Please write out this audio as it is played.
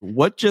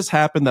What just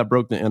happened that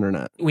broke the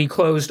internet? We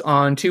closed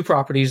on 2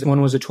 properties. One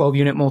was a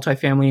 12-unit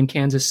multifamily in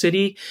Kansas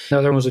City. The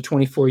other one was a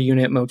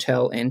 24-unit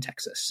motel in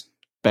Texas.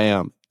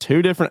 Bam.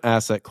 2 different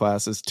asset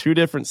classes, 2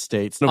 different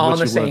states. On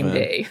the same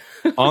day.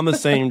 On the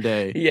same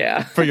day.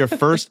 Yeah. For your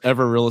first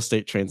ever real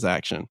estate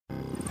transaction.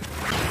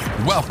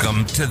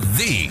 Welcome to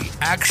the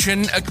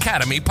Action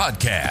Academy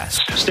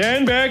podcast.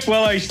 Stand back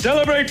while I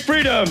celebrate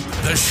freedom.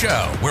 The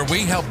show where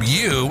we help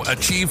you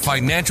achieve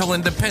financial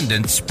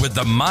independence with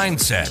the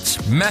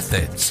mindsets,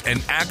 methods,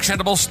 and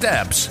actionable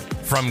steps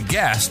from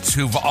guests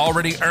who've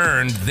already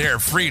earned their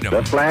freedom.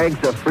 The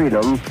flags of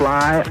freedom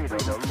fly.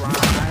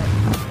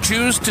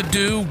 Choose to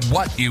do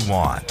what you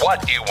want.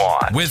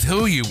 With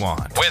who you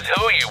want.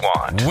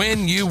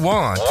 When you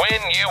want.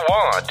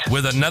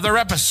 With another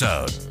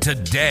episode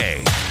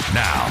today.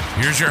 Now,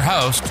 here's your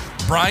host,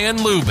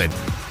 Brian Lubin.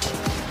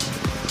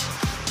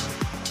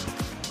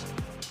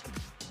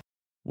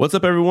 What's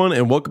up, everyone,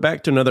 and welcome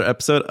back to another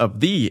episode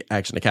of the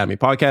Action Academy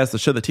podcast, the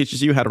show that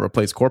teaches you how to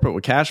replace corporate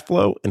with cash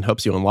flow and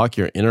helps you unlock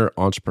your inner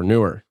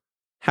entrepreneur.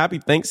 Happy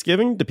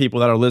Thanksgiving to people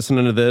that are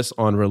listening to this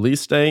on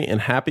release day, and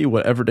happy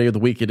whatever day of the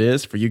week it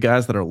is for you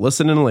guys that are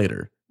listening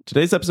later.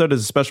 Today's episode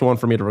is a special one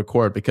for me to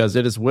record because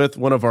it is with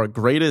one of our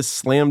greatest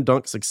slam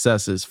dunk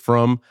successes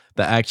from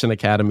the Action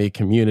Academy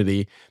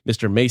community,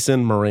 Mr.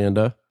 Mason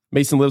Miranda.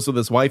 Mason lives with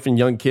his wife and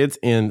young kids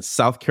in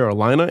South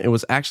Carolina and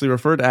was actually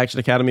referred to Action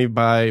Academy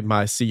by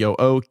my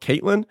COO,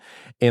 Caitlin,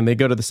 and they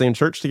go to the same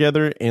church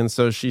together. And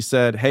so she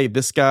said, hey,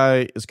 this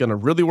guy is going to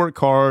really work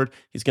hard.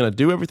 He's going to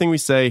do everything we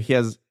say. He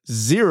has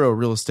zero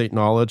real estate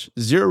knowledge,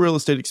 zero real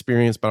estate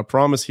experience, but I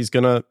promise he's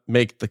going to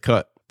make the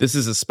cut. This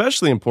is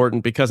especially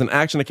important because in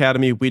Action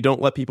Academy, we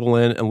don't let people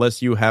in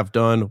unless you have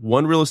done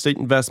one real estate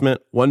investment,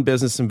 one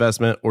business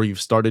investment, or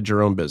you've started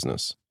your own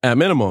business at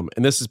minimum.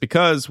 And this is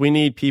because we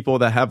need people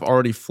that have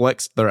already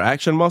flexed their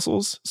action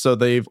muscles. So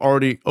they've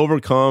already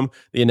overcome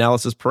the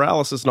analysis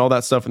paralysis and all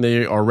that stuff, and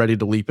they are ready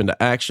to leap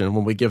into action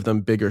when we give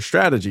them bigger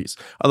strategies.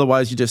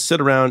 Otherwise, you just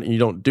sit around and you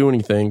don't do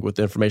anything with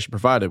the information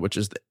provided, which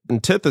is the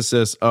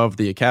antithesis of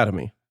the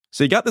Academy.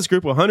 So you got this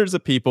group of hundreds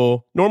of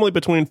people, normally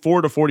between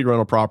 4 to 40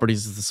 rental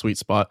properties is the sweet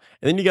spot.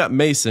 And then you got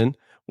Mason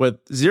with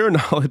zero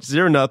knowledge,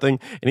 zero nothing.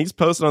 And he's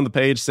posted on the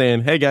page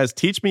saying, hey guys,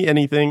 teach me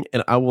anything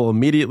and I will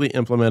immediately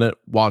implement it.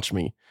 Watch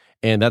me.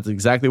 And that's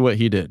exactly what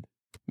he did.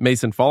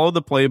 Mason followed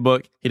the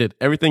playbook. He did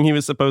everything he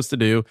was supposed to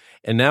do.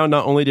 And now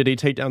not only did he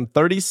take down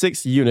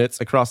 36 units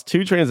across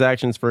 2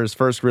 transactions for his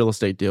first real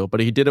estate deal, but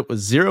he did it with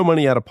zero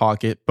money out of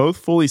pocket, both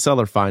fully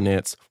seller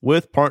finance,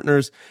 with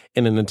partners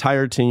and an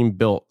entire team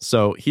built.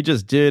 So he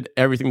just did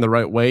everything the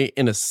right way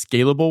in a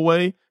scalable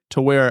way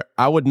to where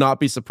I would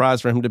not be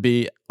surprised for him to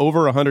be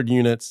over 100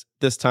 units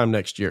this time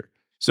next year.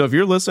 So if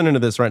you're listening to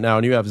this right now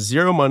and you have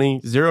zero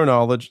money, zero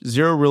knowledge,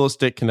 zero real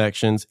estate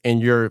connections,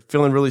 and you're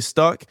feeling really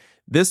stuck,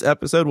 this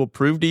episode will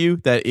prove to you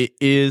that it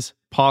is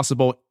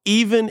possible,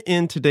 even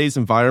in today's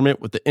environment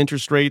with the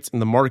interest rates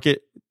and the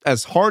market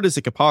as hard as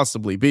it could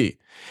possibly be.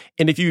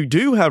 And if you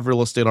do have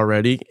real estate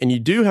already and you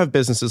do have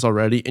businesses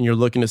already and you're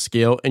looking to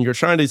scale and you're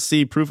trying to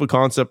see proof of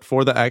concept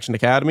for the Action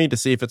Academy to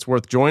see if it's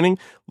worth joining,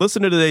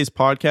 listen to today's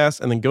podcast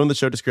and then go in the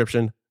show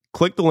description,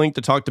 click the link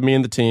to talk to me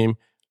and the team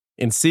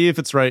and see if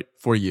it's right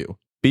for you.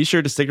 Be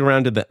sure to stick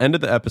around to the end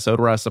of the episode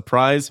where I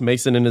surprise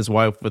Mason and his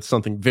wife with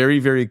something very,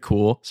 very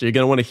cool. So you're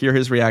going to want to hear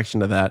his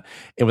reaction to that.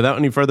 And without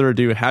any further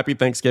ado, happy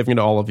Thanksgiving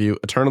to all of you.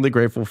 Eternally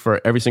grateful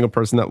for every single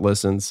person that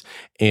listens.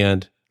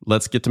 And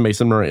let's get to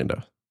Mason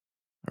Miranda.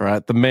 All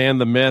right. The man,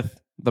 the myth,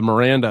 the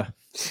Miranda.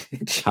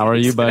 How are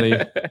you, buddy?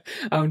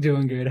 I'm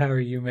doing good. How are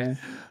you, man?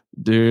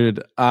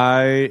 Dude,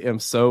 I am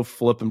so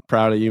flipping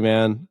proud of you,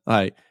 man.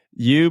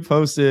 You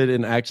posted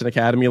in Action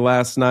Academy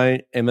last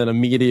night, and then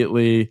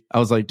immediately I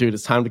was like, dude,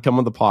 it's time to come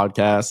on the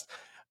podcast.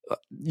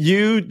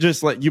 You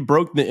just you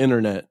broke the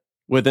internet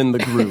within the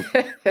group.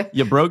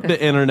 You broke the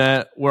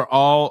internet. We're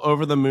all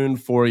over the moon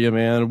for you,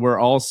 man. We're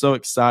all so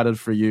excited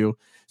for you.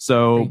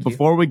 So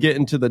before we get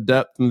into the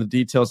depth and the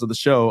details of the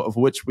show, of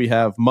which we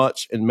have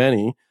much and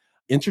many,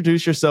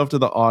 introduce yourself to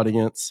the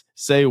audience.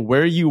 Say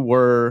where you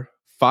were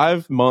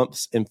 5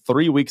 months and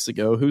 3 weeks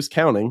ago. Who's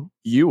counting?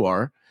 You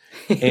are.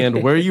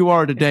 And where you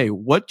are today.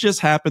 What just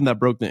happened that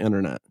broke the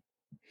internet?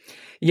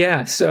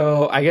 Yeah,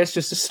 so I guess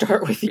just to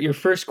start with your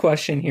first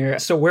question here.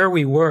 So where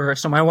we were,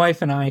 so my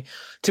wife and I,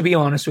 to be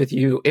honest with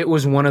you, it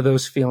was one of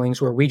those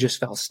feelings where we just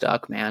felt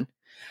stuck, man.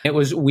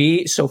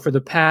 So for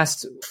the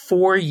past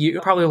 4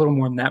 years, probably a little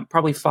more than that,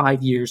 probably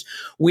 5 years,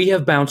 we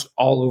have bounced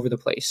all over the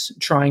place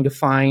trying to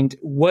find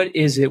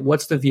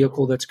what's the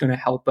vehicle that's going to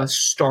help us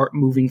start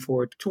moving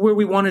forward to where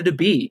we wanted to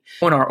be.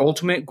 One of our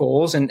ultimate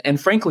goals, and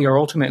frankly, our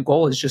ultimate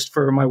goal is just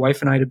for my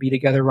wife and I to be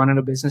together, running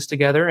a business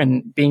together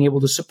and being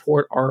able to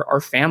support our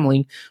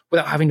family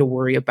without having to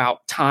worry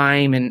about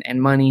time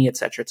and money, et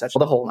cetera,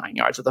 the whole 9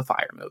 yards of the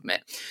FIRE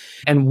movement.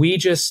 And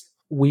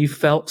we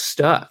felt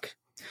stuck.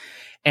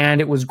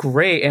 And it was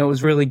great. And it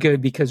was really good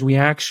because we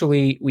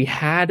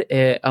had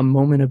a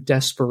moment of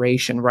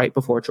desperation right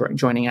before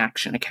joining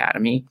Action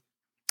Academy,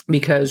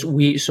 because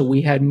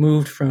we had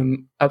moved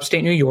from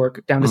upstate New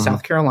York down to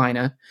South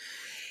Carolina.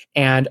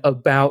 And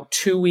about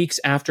 2 weeks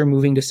after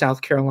moving to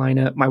South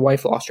Carolina, my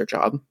wife lost her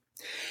job.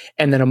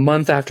 And then a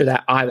month after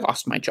that, I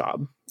lost my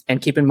job.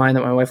 And keep in mind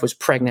that my wife was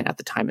pregnant at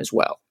the time as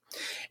well.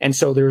 And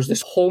so there was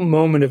this whole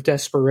moment of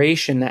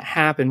desperation that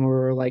happened where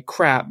we were like,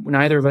 crap,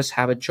 neither of us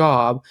have a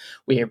job.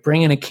 We are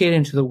bringing a kid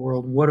into the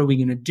world. What are we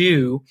going to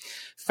do?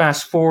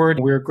 Fast forward,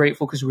 we were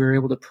grateful because we were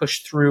able to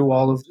push through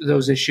all of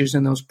those issues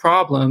and those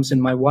problems.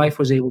 And my wife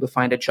was able to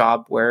find a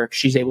job where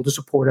she's able to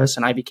support us,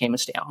 and I became a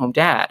stay-at-home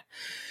dad.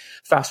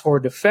 Fast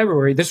forward to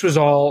February. This was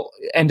all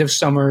end of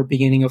summer,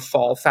 beginning of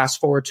fall.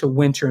 Fast forward to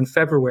winter in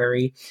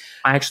February.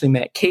 I actually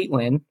met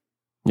Caitlin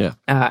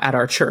at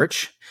our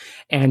church.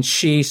 And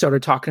she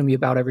started talking to me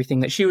about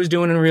everything that she was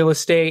doing in real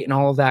estate and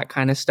all of that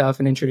kind of stuff,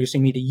 and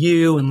introducing me to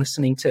you and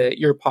listening to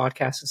your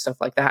podcast and stuff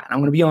like that. And I'm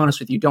going to be honest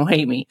with you, don't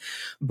hate me,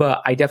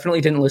 but I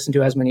definitely didn't listen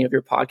to as many of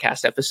your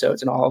podcast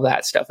episodes and all of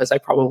that stuff as I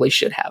probably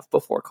should have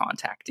before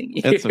contacting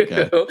you. It's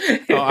okay.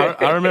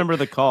 I remember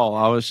the call.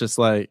 I was just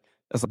like,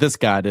 this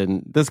guy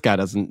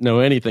doesn't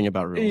know anything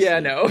about real estate. Yeah,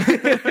 no.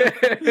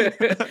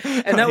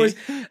 And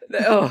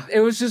it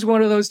was just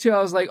one of those two. I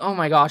was like, oh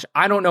my gosh,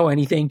 I don't know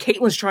anything.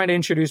 Caitlin's trying to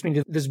introduce me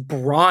to this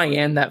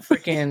Brian that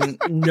freaking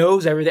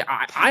knows everything.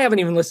 I haven't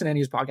even listened to any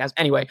of his podcasts.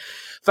 Anyway,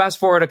 fast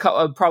forward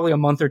probably a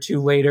month or two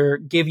later,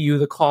 give you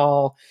the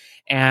call.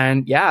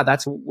 And yeah,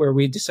 that's where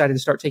we decided to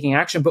start taking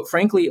action. But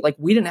frankly, like,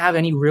 we didn't have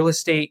any real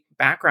estate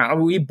background. I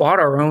mean, we bought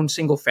our own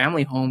single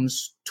family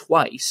homes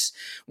twice,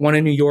 one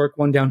in New York,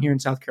 one down here in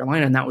South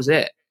Carolina, and that was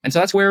it. And so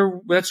that's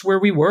where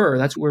we were.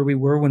 That's where we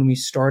were when we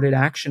started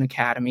Action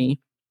Academy.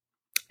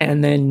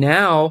 And then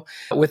now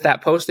with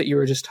that post that you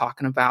were just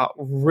talking about,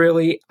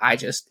 really,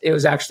 it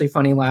was actually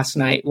funny last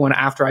night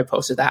after I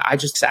posted that, I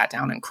just sat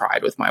down and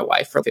cried with my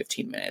wife for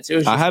 15 minutes. It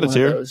was just I had a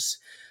tear. Those,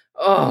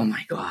 oh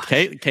my God.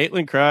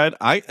 Caitlin cried.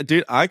 I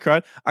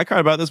cried. I cried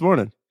about it this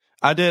morning.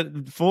 I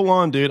did full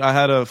on, dude. I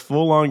had a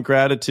full on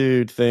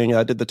gratitude thing.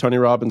 I did the Tony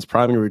Robbins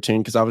priming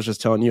routine because I was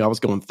just telling you I was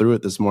going through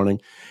it this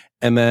morning.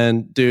 And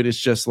then, dude, it's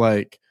just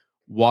like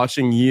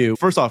watching you.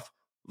 First off,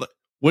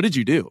 what did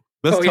you do?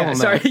 Let's tell them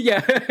sorry.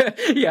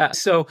 Yeah.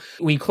 So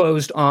we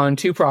closed on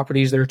 2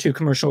 properties. There are 2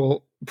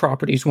 commercial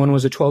properties. One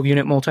was a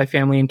 12-unit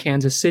multifamily in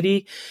Kansas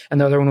City, and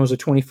the other one was a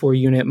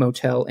 24-unit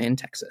motel in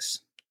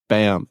Texas.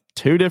 Bam.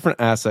 2 different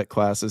asset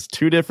classes,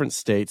 2 different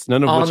states,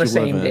 none of on which the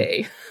you live same in.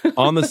 day.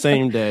 On the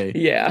same day.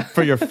 Yeah.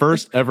 For your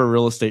first ever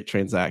real estate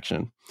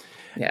transaction.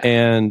 Yeah.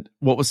 And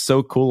what was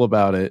so cool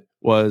about it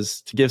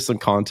was, to give some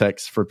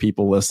context for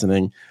people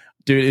listening,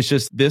 dude, it's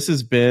just, this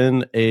has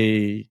been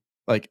a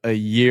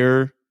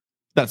year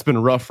that's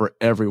been rough for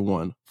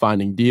everyone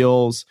finding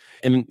deals.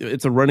 And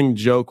it's a running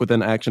joke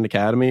within Action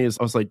Academy. I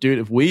was like, dude,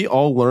 if we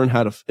all learn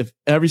if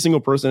every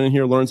single person in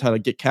here learns how to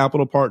get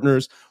capital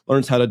partners,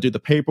 learns how to do the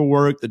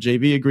paperwork, the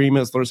JV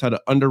agreements, learns how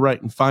to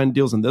underwrite and find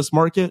deals in this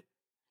market,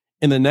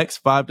 in the next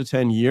 5 to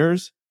 10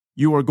 years,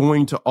 you are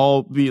going to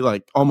all be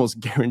like almost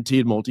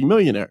guaranteed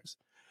multimillionaires.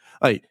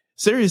 Like,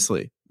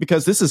 seriously,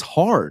 because this is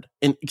hard,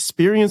 and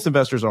experienced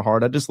investors are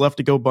hard. I just left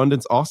to Go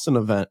Abundance Austin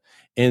event,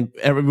 and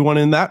everyone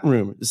in that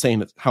room is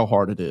saying how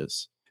hard it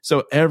is.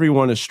 So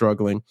everyone is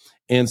struggling.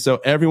 And so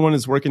everyone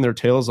is working their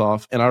tails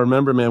off. And I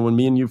remember, man, when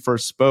me and you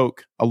first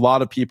spoke, a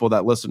lot of people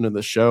that listen to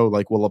the show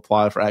will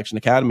apply for Action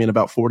Academy, and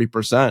about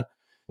 40%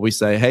 we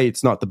say, hey,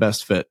 it's not the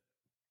best fit.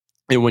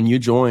 And when you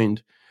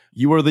joined,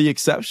 you were the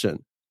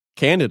exception,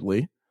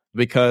 candidly,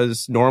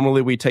 because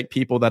normally we take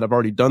people that have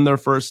already done their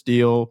first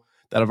deal,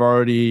 that have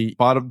already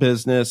bought a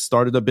business,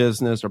 started a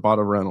business, or bought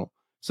a rental.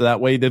 So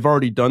that way they've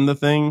already done the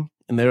thing,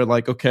 and they're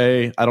like,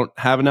 okay, I don't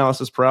have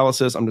analysis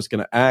paralysis. I'm just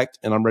going to act,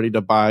 and I'm ready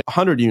to buy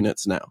 100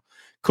 units now.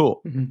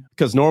 Cool.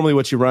 Because normally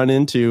what you run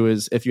into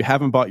is, if you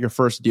haven't bought your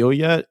first deal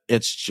yet,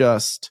 it's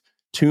just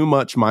too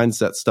much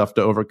mindset stuff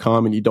to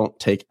overcome, and you don't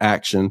take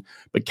action.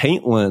 But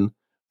Caitlin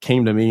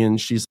came to me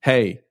and she's,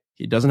 hey,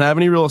 he doesn't have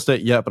any real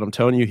estate yet, but I'm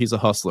telling you, he's a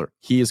hustler.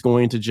 He is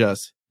going to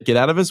just get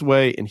out of his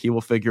way and he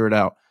will figure it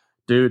out.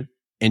 Dude,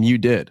 and you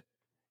did.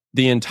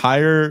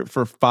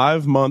 For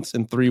 5 months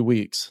and 3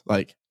 weeks,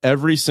 like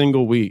every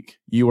single week,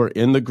 you were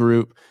in the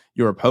group,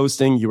 you were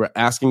posting, you were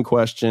asking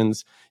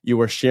questions, you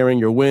were sharing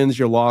your wins,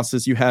 your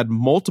losses. You had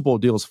multiple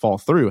deals fall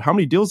through. How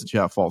many deals did you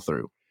have fall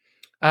through?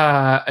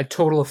 A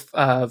total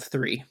of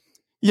 3.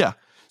 Yeah.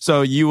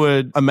 So you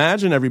would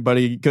imagine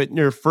everybody getting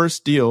your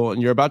first deal,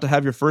 and you're about to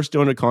have your first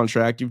deal under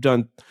contract. You've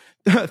done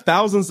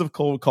thousands of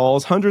cold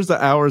calls, hundreds of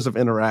hours of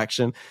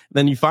interaction.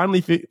 Then you finally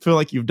feel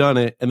like you've done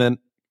it, and then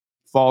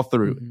fall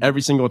through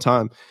every single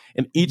time.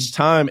 And each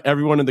time,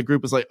 everyone in the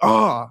group is like,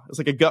 it's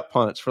like a gut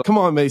punch. Come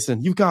on,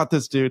 Mason, you got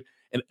this, dude.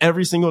 And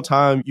every single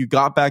time you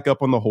got back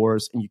up on the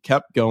horse and you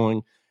kept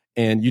going,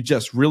 and you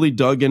just really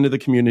dug into the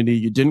community.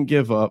 You didn't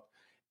give up.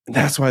 And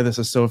that's why this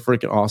is so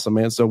freaking awesome,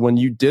 man. So when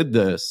you did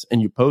this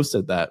and you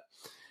posted that,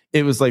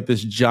 it was like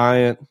this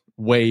giant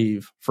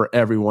wave for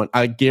everyone.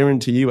 I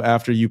guarantee you,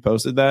 after you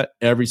posted that,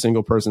 every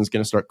single person is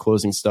going to start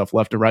closing stuff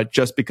left and right,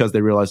 just because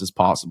they realize it's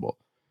possible.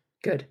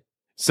 Good.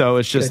 So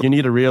it's just, Good. You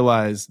need to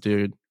realize,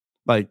 dude,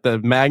 like the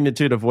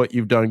magnitude of what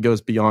you've done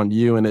goes beyond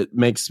you. And it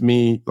makes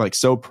me like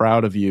so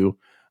proud of you.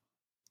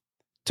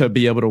 to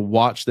be able to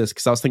watch this,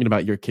 because I was thinking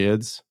about your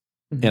kids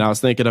and I was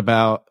thinking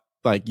about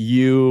like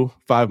you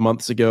 5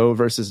 months ago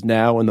versus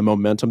now, and the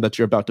momentum that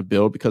you're about to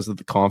build because of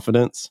the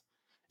confidence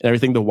and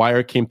everything. The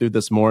wire came through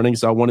this morning.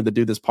 So I wanted to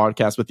do this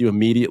podcast with you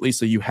immediately.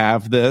 So you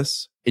have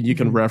this and you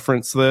can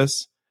reference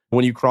this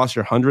when you cross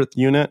your 100th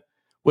unit,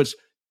 which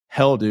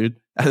hell, dude,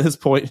 at this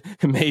point,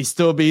 it may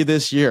still be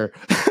this year,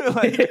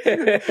 like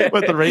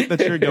with the rate that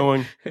you're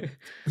going.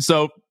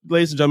 So,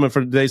 ladies and gentlemen, for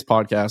today's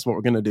podcast, what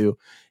we're going to do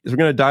is we're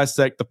going to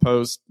dissect the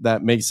post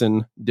that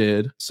Mason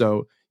did.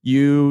 So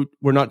we're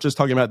not just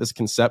talking about this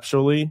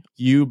conceptually.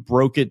 You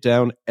broke it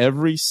down,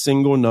 every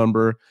single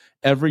number,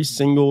 every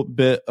single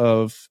bit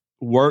of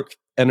work,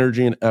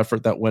 energy, and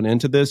effort that went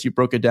into this. You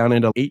broke it down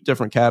into 8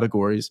 different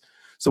categories.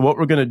 So what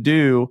we're going to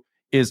do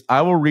is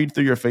I will read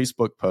through your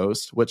Facebook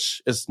post,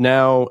 which is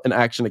now an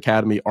Action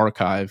Academy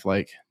archive.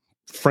 Like,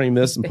 frame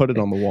this and put it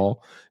on the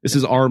wall. This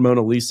is our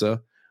Mona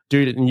Lisa.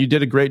 Dude, and you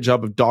did a great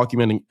job of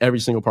documenting every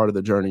single part of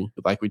the journey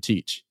like we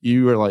teach.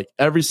 You were like,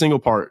 every single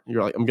part.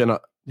 You're like,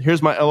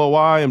 here's my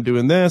LOI. I'm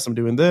doing this. I'm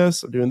doing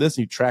this. I'm doing this.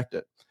 And you tracked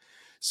it.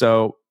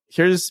 So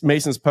here's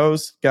Mason's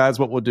post. Guys,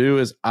 what we'll do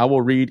is I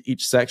will read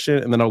each section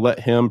and then I'll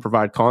let him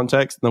provide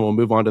context. And then we'll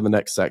move on to the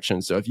next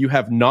section. So if you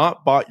have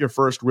not bought your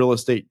first real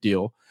estate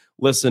deal,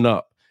 listen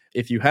up.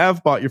 If you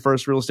have bought your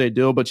first real estate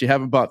deal, but you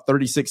haven't bought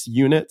 36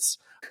 units,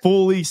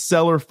 fully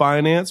seller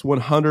finance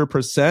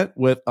 100%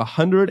 with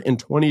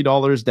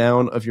 $120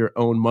 down of your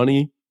own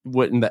money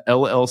in the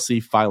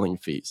LLC filing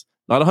fees.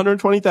 Not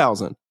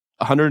 $120,000,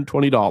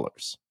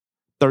 $120,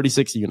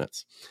 36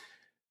 units.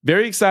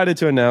 Very excited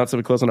to announce that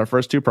we closed on our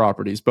first 2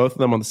 properties, both of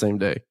them on the same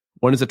day.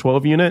 One is a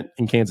 12 unit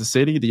in Kansas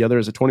City. The other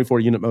is a 24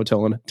 unit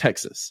motel in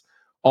Texas.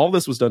 All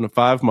this was done in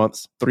 5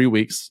 months, 3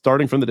 weeks,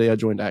 starting from the day I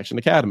joined Action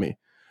Academy.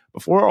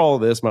 Before all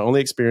of this, my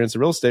only experience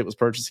in real estate was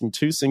purchasing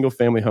 2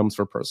 single-family homes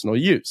for personal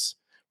use.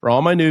 For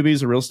all my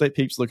newbies or real estate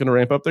peeps looking to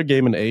ramp up their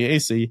game in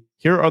AAC,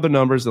 here are the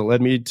numbers that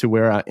led me to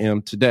where I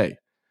am today.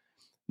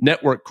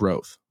 Network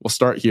growth. We'll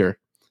start here.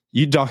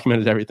 You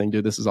documented everything,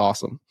 dude. This is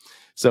awesome.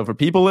 So for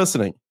people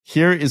listening,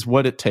 here is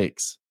what it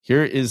takes.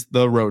 Here is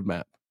the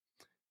roadmap.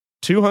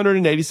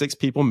 286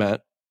 people met.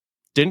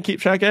 Didn't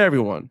keep track of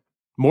everyone.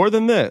 More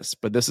than this,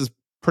 but this is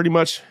pretty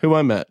much who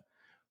I met.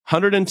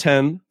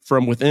 110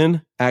 from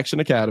within Action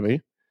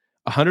Academy.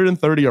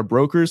 130 are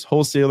brokers,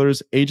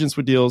 wholesalers, agents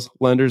with deals,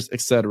 lenders,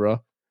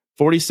 etc.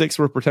 46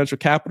 were potential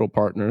capital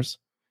partners.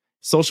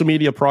 Social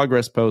media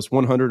progress posts,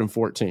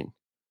 114.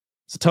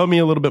 So tell me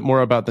a little bit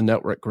more about the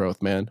network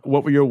growth, man.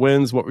 What were your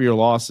wins? What were your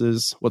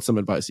losses? What's some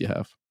advice you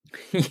have?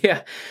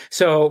 Yeah.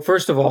 So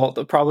first of all,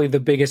 probably the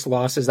biggest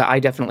loss is that I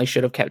definitely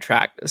should have kept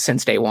track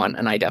since day one,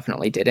 and I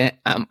definitely didn't.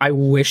 I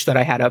wish that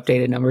I had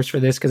updated numbers for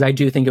this because I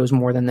do think it was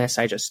more than this.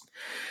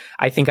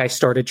 I think I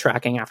started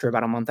tracking after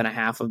about a month and a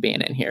half of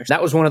being in here. So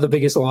that was one of the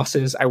biggest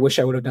losses. I wish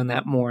I would have done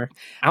that more.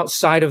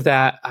 Outside of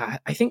that,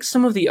 I think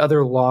some of the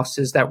other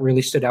losses that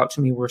really stood out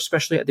to me were,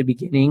 especially at the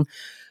beginning,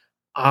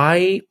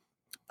 I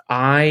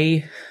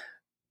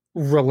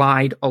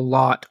relied a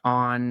lot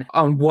on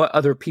what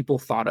other people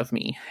thought of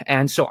me.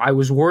 And so I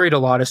was worried a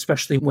lot,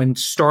 especially when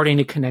starting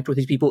to connect with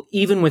these people,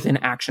 even within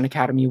Action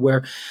Academy,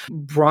 where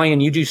Brian,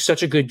 you do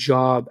such a good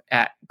job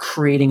at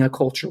creating a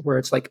culture where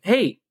it's like,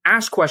 hey,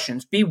 ask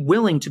questions, be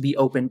willing to be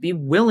open, be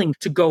willing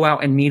to go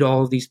out and meet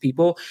all of these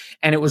people.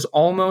 And it was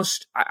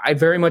almost, I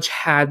very much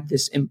had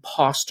this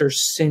imposter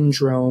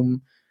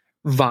syndrome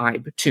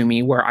vibe to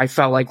me where I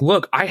felt like,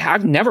 look, I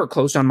have never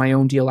closed on my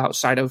own deal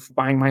outside of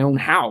buying my own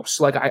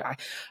house. Like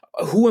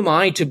who am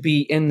I to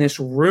be in this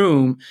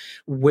room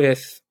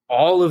with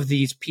all of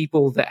these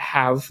people that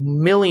have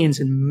millions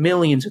and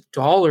millions of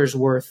dollars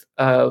worth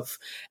of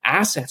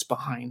assets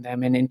behind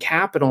them and in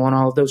capital and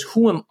all of those?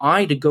 Who am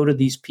I to go to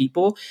these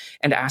people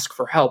and ask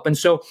for help? And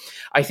so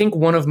I think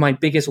one of my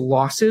biggest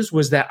losses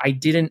was that I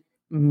didn't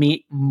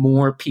meet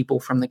more people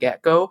from the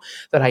get-go,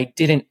 that I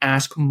didn't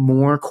ask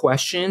more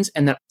questions,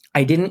 and that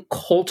I didn't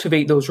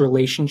cultivate those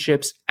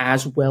relationships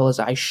as well as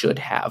I should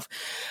have.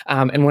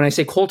 And when I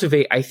say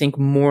cultivate, I think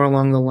more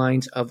along the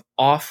lines of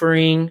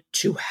offering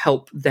to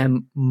help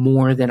them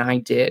more than I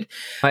did.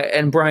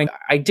 And Brian,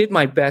 I did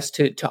my best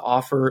to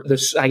offer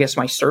this, I guess,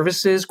 my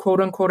services,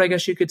 quote unquote, I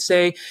guess you could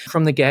say,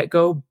 from the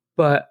get-go.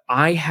 But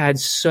I had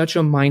such a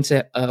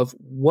mindset of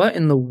what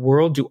in the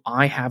world do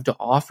I have to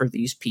offer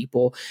these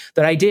people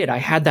that I did. I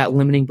had that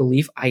limiting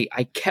belief.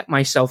 I kept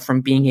myself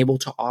from being able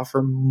to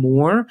offer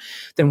more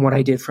than what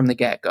I did from the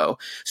get-go.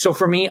 So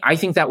for me, I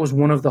think that was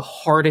one of the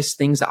hardest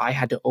things that I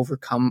had to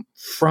overcome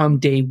from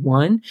day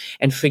one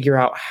and figure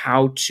out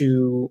how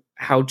to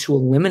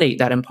eliminate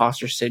that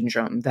imposter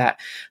syndrome, that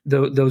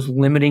those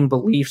limiting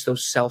beliefs,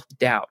 those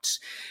self-doubts.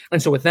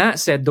 And so with that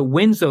said, the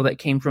wins though that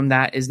came from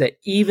that is that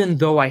even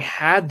though I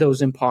had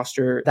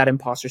that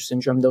imposter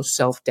syndrome, those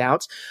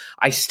self-doubts,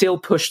 I still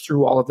pushed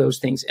through all of those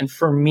things. And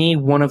for me,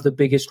 one of the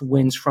biggest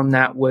wins from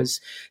that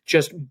was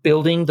just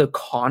building the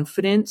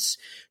confidence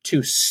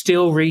to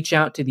still reach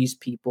out to these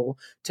people,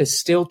 to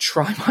still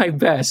try my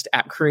best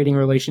at creating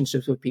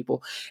relationships with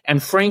people.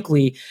 And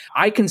frankly,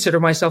 I consider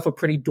myself a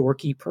pretty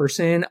dorky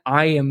person.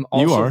 I am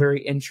also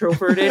very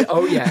introverted.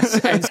 Oh yes.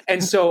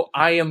 And so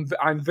I'm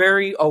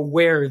very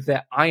aware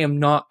that I am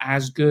not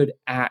as good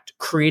at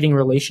creating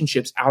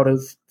relationships out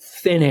of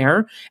thin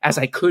air as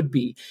I could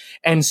be.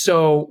 And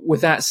so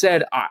with that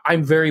said,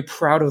 I'm very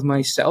proud of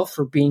myself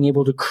for being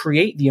able to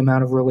create the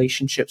amount of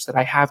relationships that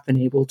I have been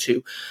able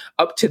to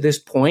up to this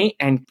point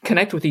and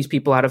connect with these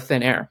people out of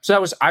thin air.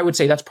 So I would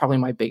say that's probably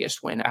my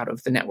biggest win out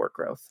of the network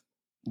growth.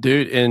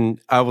 Dude,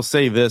 and I will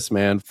say this,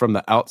 man, from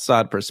the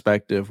outside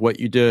perspective, what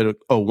you did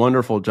a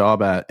wonderful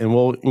job at, and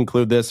we'll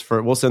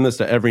send this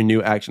to every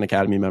new Action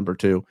Academy member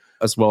too,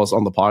 as well as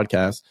on the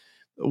podcast.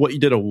 What you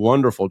did a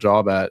wonderful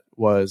job at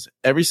was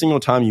every single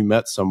time you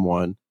met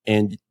someone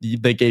and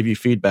they gave you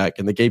feedback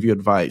and they gave you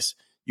advice,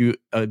 you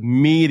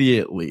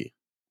immediately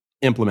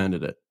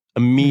implemented it.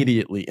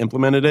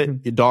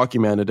 You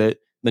documented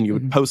it, then you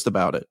would post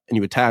about it and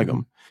you would tag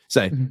them.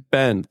 Say,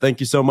 Ben,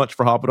 thank you so much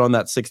for hopping on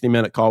that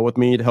 60-minute call with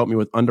me to help me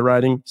with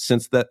underwriting.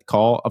 Since that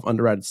call, I've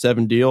underwritten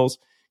 7 deals.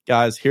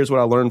 Guys, here's what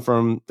I learned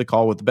from the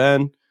call with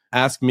Ben.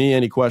 Ask me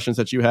any questions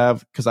that you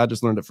have because I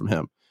just learned it from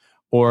him.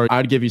 Or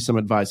I'd give you some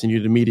advice and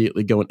you'd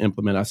immediately go and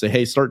implement. I say,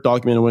 hey, start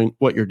documenting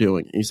what you're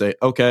doing. And you say,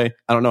 okay,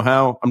 I don't know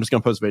how. I'm just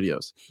going to post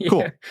videos.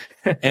 Cool.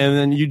 And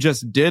then you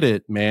just did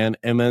it, man.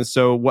 And then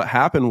so what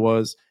happened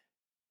was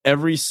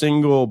every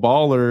single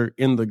baller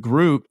in the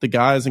group, the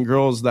guys and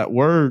girls that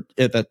were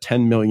at that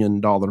 $10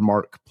 million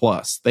mark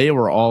plus, they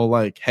were all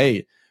like,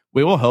 hey,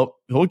 we will help.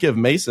 We'll give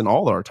Mason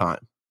all our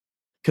time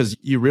because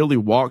you really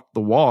walk the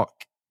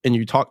walk and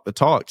you talk the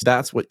talk.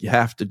 That's what you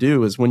have to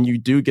do is when you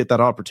do get that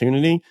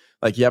opportunity,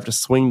 like you have to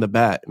swing the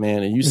bat,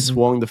 man. And you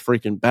swung the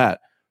freaking bat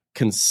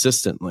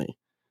consistently.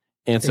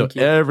 And so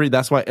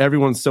that's why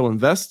everyone's so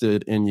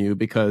invested in you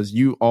because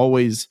you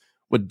always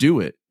would do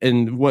it.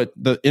 And what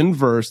the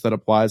inverse that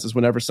applies is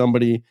whenever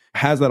somebody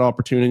has that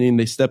opportunity and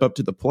they step up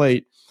to the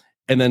plate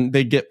and then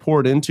they get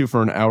poured into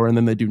for an hour and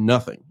then they do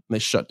nothing and they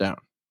shut down.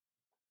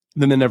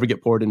 And then they never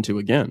get poured into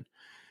again.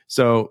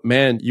 So,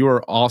 man, you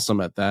are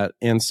awesome at that.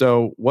 And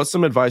so what's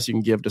some advice you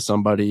can give to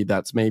somebody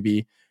that's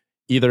maybe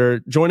either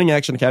joining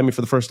Action Academy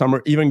for the first time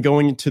or even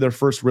going to their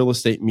first real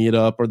estate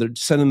meetup or they're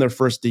sending their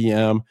first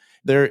DM,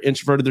 they're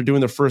introverted, they're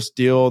doing their first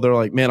deal. They're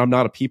like, man, I'm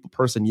not a people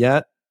person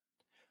yet.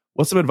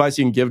 What's some advice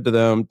you can give to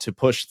them to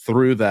push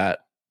through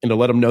that and to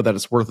let them know that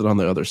it's worth it on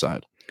the other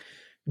side?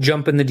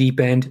 Jump in the deep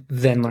end,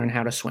 then learn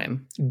how to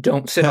swim.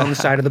 Don't sit on the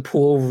side of the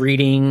pool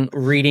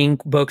reading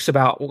books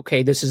about,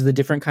 okay, this is the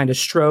different kind of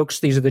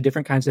strokes. These are the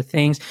different kinds of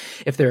things.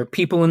 If there are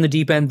people in the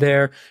deep end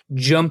there,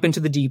 jump into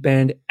the deep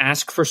end,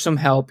 ask for some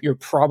help. You're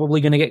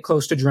probably going to get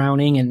close to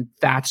drowning and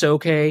that's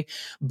okay,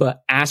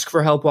 but ask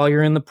for help while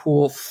you're in the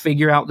pool.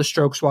 Figure out the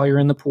strokes while you're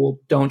in the pool.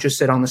 Don't just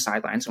sit on the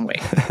sidelines and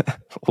wait.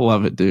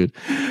 Love it, dude.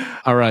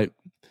 All right.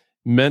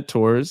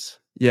 Mentors.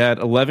 You had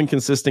 11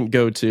 consistent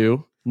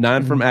go-to.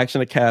 9 from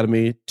Action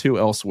Academy, 2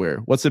 elsewhere.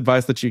 What's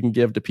advice that you can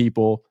give to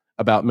people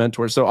about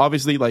mentors? So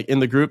obviously, like in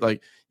the group,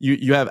 like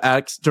you have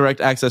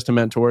direct access to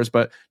mentors,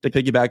 but to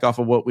piggyback off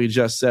of what we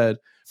just said,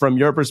 from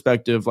your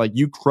perspective, like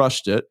you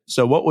crushed it.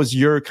 So what was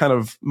your kind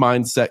of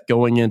mindset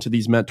going into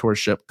these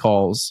mentorship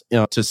calls,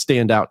 to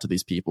stand out to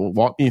these people?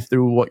 Walk me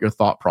through what your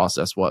thought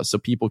process was so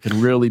people can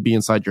really be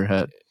inside your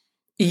head.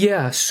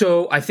 Yeah,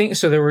 so I think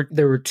there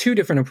were 2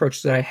 different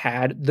approaches that I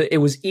had. It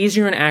was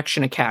easier in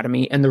Action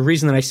Academy, and the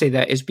reason that I say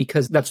that is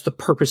because that's the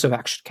purpose of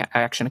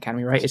Action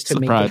Academy, right? Is to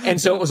make it. And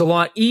so it was a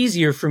lot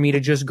easier for me to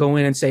just go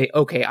in and say,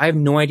 okay, I have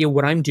no idea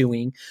what I'm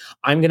doing.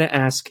 I'm going to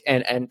ask,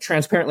 and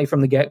transparently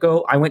from the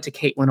get-go, I went to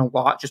Caitlin a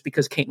lot just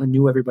because Caitlin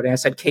knew everybody. I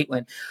said,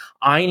 Caitlin,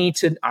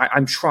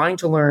 I'm trying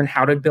to learn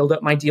how to build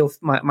up my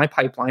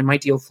pipeline, my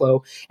deal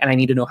flow, and I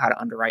need to know how to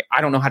underwrite.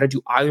 I don't know how to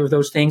do either of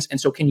those things, and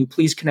so can you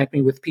please connect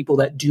me with people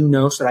that do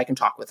know so that I can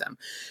talk with them.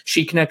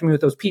 She connected me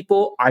with those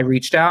people. I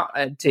reached out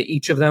to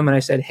each of them and I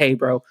said, hey,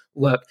 bro,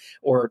 look,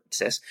 or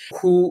sis,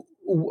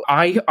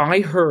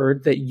 I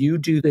heard that you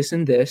do this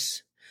and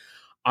this.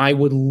 I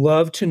would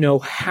love to know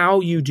how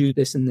you do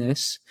this and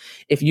this.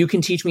 If you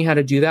can teach me how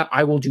to do that,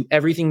 I will do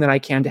everything that I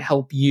can to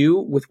help you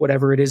with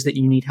whatever it is that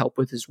you need help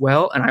with as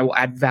well. And I will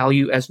add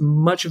as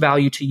much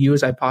value to you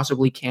as I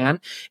possibly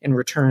can in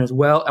return as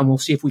well. And we'll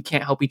see if we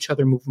can't help each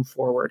other moving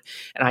forward.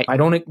 And I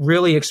don't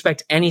really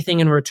expect anything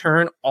in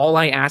return. All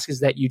I ask is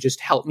that you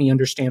just help me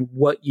understand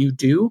what you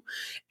do.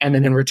 And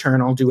then in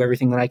return, I'll do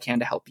everything that I can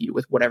to help you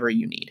with whatever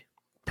you need.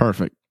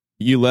 Perfect.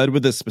 You led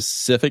with a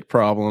specific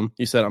problem.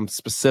 You said, I'm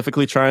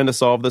specifically trying to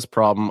solve this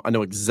problem. I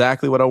know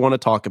exactly what I want to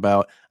talk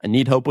about. I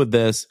need help with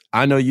this.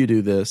 I know you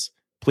do this.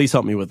 Please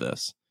help me with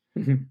this.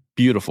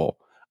 Beautiful.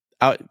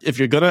 If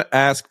you're going to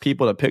ask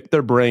people to pick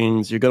their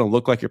brains, you're going to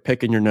look like you're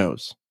picking your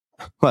nose.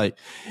 Like,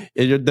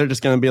 they're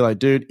just going to be like,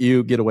 dude,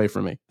 you get away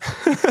from me.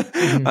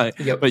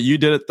 But you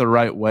did it the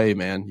right way,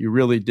 man. You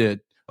really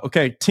did.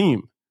 Okay,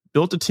 team.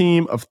 Built a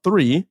team of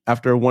 3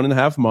 after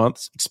 1.5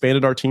 months,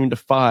 expanded our team to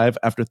 5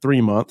 after 3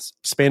 months,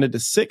 expanded to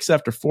 6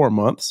 after 4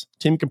 months.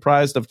 Team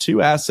comprised of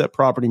 2 asset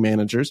property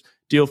managers,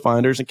 deal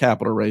finders, and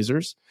capital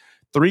raisers,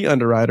 3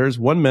 underwriters,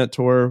 1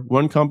 mentor,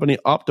 1 company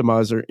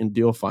optimizer, and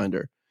deal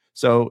finder.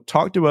 So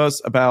talk to us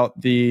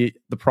about the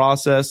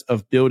process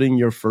of building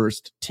your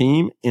first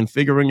team and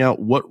figuring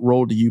out what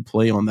role do you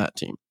play on that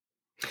team.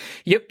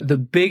 Yep.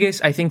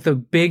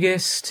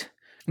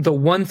 The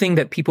one thing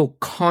that people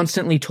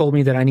constantly told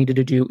me that I needed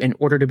to do in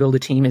order to build a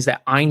team is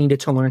that I needed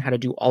to learn how to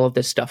do all of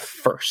this stuff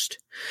first.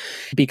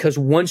 Because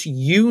once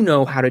you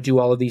know how to do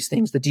all of these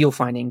things, the deal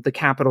finding, the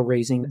capital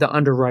raising, the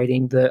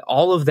underwriting,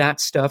 all of that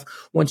stuff,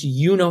 once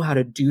you know how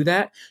to do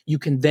that, you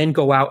can then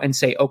go out and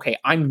say, okay,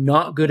 I'm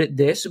not good at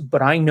this,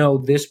 but I know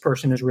this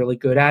person is really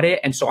good at it.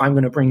 And so I'm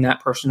going to bring that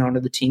person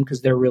onto the team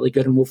because they're really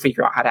good and we'll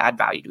figure out how to add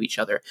value to each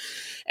other.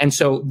 And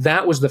so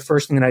that was the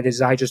first thing that I did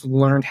is I just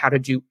learned how to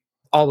do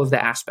all of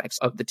the aspects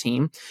of the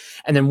team.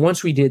 And then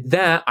once we did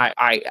that,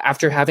 I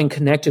after having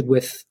connected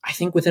with, I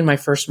think within my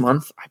first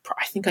month,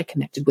 I think I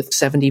connected with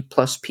 70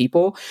 plus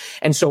people.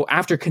 And so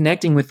after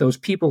connecting with those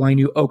people, I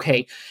knew,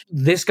 okay,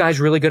 this guy's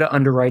really good at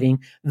underwriting.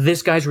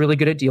 This guy's really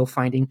good at deal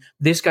finding.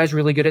 This guy's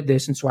really good at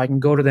this. And so I can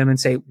go to them and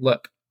say,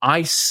 look,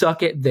 I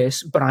suck at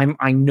this, but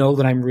I know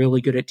that I'm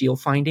really good at deal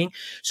finding.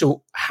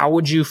 So how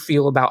would you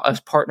feel about us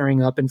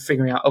partnering up and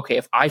figuring out, okay,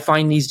 if I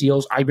find these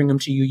deals, I bring them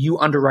to you, you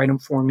underwrite them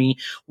for me,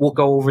 we'll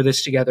go over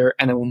this together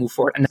and then we'll move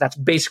forward. And that's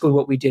basically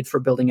what we did for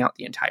building out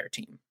the entire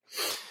team.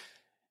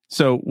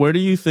 So where do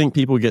you think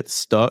people get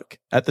stuck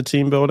at the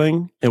team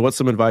building? And what's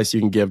some advice you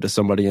can give to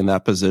somebody in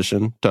that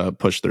position to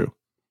push through?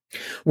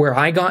 Where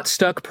I got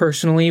stuck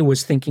personally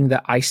was thinking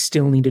that I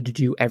still needed to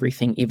do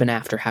everything even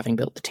after having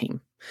built the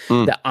team.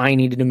 That I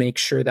needed to make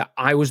sure that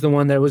I was the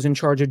one that was in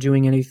charge of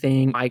doing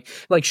anything.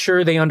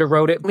 Sure, they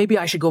underwrote it. Maybe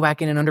I should go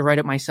back in and underwrite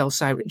it myself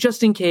side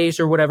just in case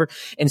or whatever.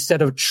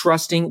 Instead of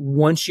trusting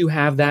once you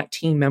have that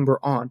team member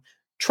on,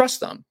 trust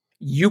them.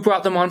 You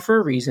brought them on for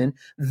a reason.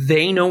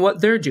 They know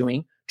what they're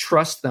doing.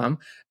 Trust them.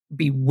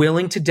 Be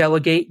willing to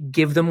delegate,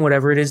 give them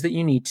whatever it is that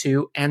you need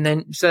to, and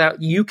then so that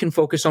you can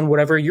focus on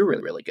whatever you're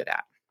really, really good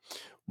at.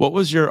 What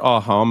was your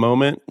aha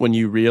moment when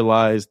you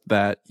realized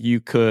that you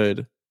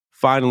could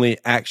finally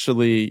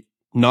actually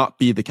not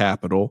be the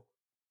capital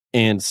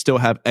and still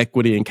have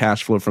equity and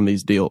cash flow from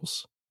these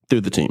deals through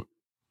the team?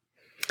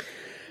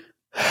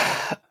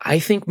 I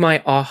think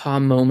my aha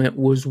moment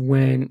was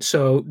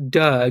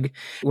Doug,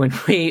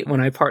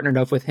 when I partnered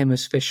up with him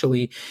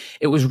officially,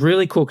 it was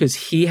really cool because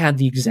he had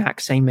the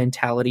exact same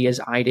mentality as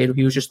I did.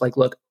 He was just like,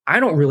 look, I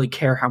don't really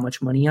care how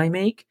much money I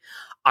make.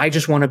 I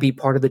just want to be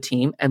part of the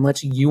team, and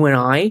let's you and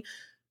I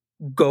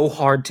go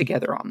hard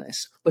together on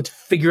this. Let's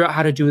figure out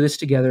how to do this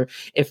together.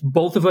 If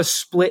both of us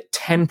split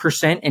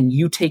 10% and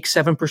you take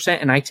 7%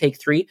 and I take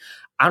 3%,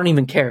 I don't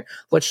even care.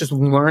 Let's just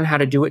learn how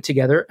to do it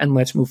together and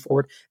let's move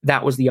forward.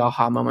 That was the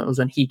aha moment. It was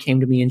when he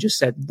came to me and just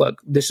said,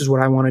 look, this is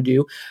what I want to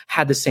do.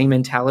 Had the same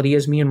mentality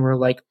as me. And we're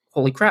like,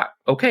 holy crap.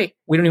 Okay.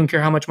 We don't even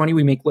care how much money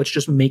we make. Let's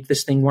just make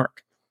this thing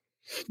work.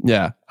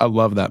 Yeah. I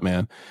love that,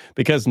 man.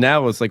 Because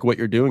now it's like what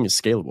you're doing is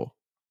scalable.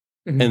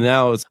 Mm-hmm. And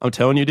now I'm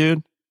telling you,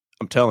 dude,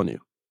 I'm telling you.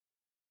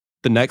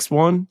 The next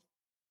one,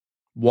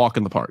 walk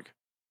in the park.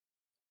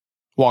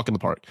 Walk in the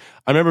park.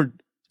 I remember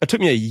it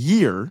took me a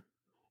year.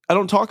 I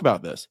don't talk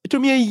about this. It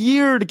took me a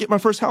year to get my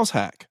first house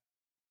hack.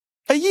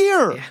 A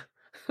year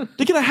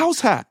to get a house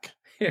hack.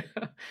 Yeah.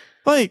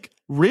 Like,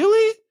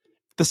 really?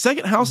 The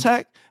second house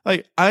hack?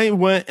 Like, I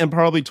went and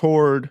probably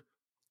toured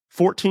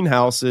 14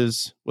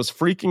 houses, was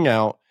freaking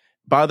out.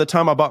 By the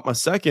time I bought my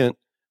second,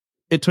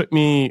 it took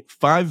me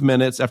 5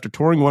 minutes after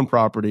touring one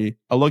property.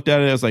 I looked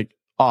at it, I was like,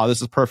 oh,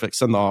 this is perfect.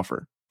 Send the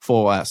offer.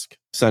 Full ask.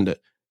 Send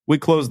it. We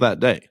closed that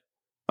day.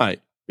 All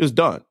right. It was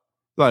done.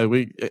 Like,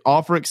 we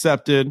offer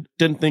accepted.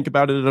 Didn't think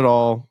about it at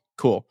all.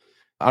 Cool.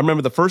 I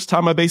remember the first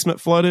time my basement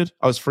flooded,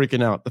 I was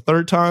freaking out. The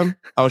third time,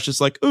 I was just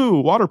like,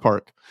 ooh, water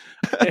park.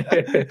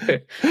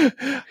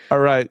 All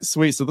right.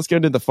 Sweet. So let's get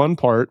into the fun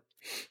part.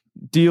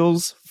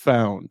 Deals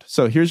found.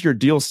 So here's your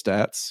deal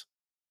stats.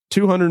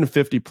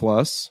 250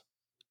 plus.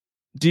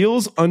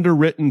 Deals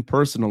underwritten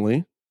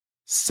personally,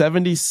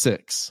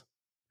 76.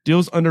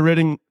 Deals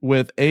underwritten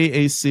with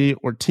AAC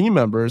or team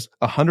members,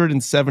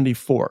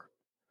 174.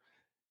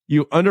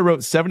 You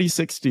underwrote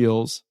 76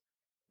 deals.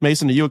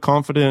 Mason, are you a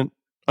confident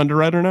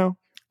underwriter now?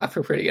 I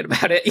feel pretty good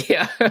about it,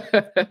 yeah.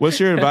 What's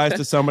your advice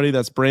to somebody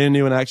that's brand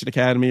new in Action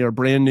Academy or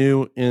brand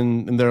new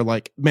and they're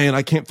like, man,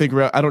 I can't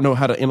figure out, I don't know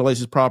how to analyze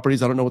these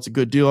properties. I don't know what's a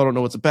good deal. I don't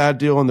know what's a bad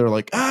deal. And they're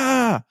like,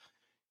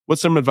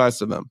 what's some advice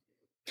to them?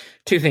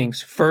 2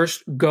 things.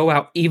 First, go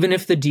out, even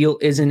if the deal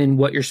isn't in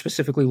what you're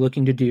specifically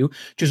looking to do,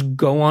 just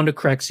go on to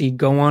Crexy,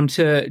 go on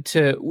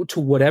to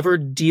whatever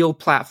deal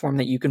platform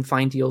that you can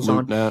find deals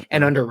LoopNet. On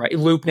and underwrite.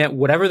 LoopNet,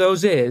 whatever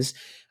those is,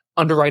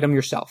 underwrite them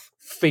yourself.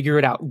 Figure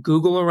it out.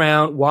 Google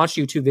around, watch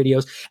YouTube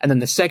videos. And then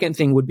the second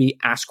thing would be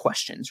ask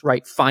questions,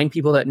 right? Find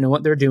people that know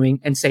what they're doing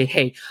and say,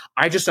 hey,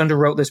 I just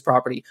underwrote this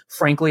property.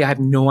 Frankly, I have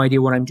no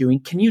idea what I'm doing.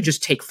 Can you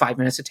just take 5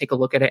 minutes to take a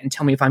look at it and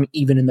tell me if I'm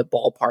even in the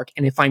ballpark?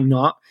 And if I'm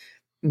not,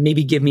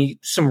 maybe give me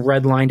some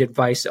redlined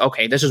advice.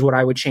 Okay, this is what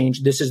I would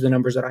change. This is the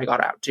numbers that I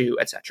got out to,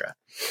 etc.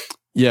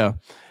 Yeah.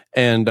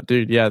 And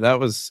dude, yeah, that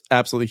was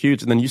absolutely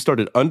huge. And then you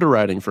started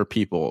underwriting for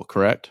people,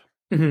 correct?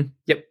 Mm-hmm.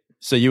 Yep.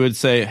 So you would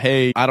say,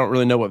 hey, I don't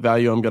really know what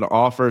value I'm going to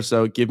offer.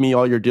 So give me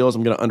all your deals.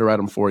 I'm going to underwrite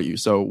them for you.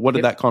 So what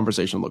did that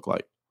conversation look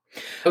like?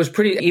 It was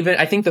pretty even.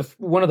 I think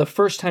one of the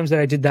first times that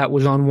I did that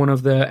was on one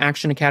of the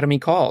Action Academy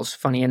calls.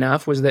 Funny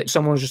enough, was that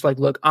someone was just like,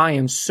 look, I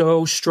am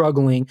so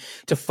struggling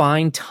to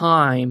find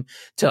time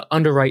to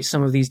underwrite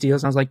some of these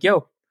deals. And I was like,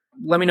 yo,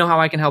 let me know how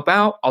I can help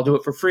out. I'll do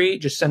it for free.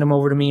 Just send them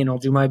over to me and I'll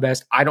do my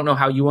best. I don't know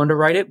how you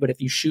underwrite it, but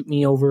if you shoot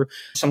me over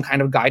some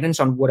kind of guidance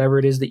on whatever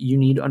it is that you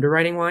need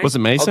underwriting wise, was it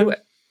Mason? I'll do it.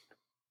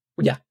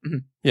 Yeah. Mm-hmm.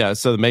 Yeah.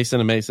 So Mason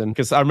and Mason,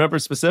 because I remember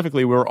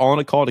specifically we were all on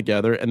a call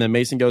together and then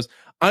Mason goes,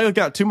 I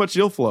got too much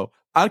deal flow.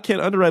 I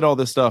can't underwrite all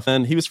this stuff.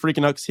 And he was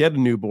freaking out because he had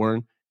a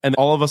newborn. And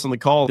all of us on the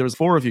call, there was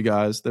 4 of you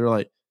guys. They were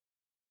like,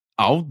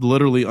 I'll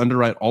literally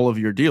underwrite all of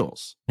your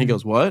deals. He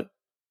goes, what?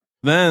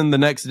 Then the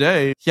next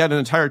day, he had an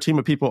entire team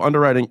of people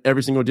underwriting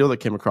every single deal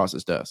that came across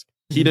his desk.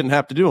 He didn't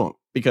have to do them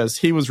because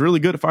he was really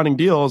good at finding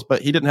deals,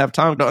 but he didn't have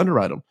time to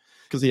underwrite them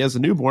because he has a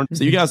newborn.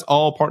 So you guys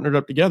all partnered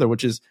up together,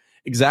 which is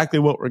exactly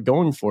what we're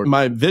going for.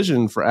 My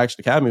vision for Action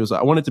Academy was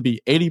I want it to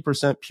be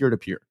 80%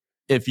 peer-to-peer.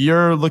 If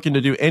you're looking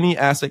to do any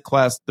asset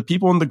class, the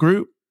people in the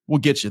group will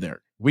get you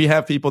there. We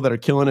have people that are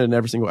killing it in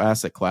every single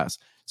asset class.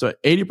 So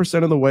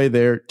 80% of the way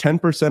there,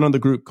 10% on the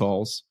group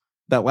calls.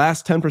 That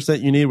last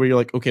 10% you need where you're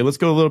like, okay, let's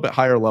go a little bit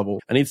higher level.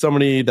 I need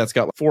somebody that's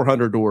got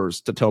 400 doors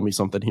to tell me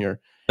something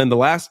here. And the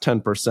last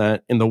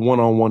 10% in the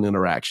one-on-one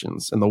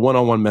interactions and the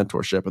one-on-one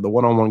mentorship and the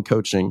one-on-one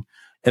coaching.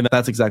 And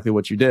that's exactly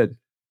what you did.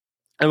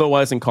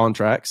 LOIs and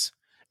contracts.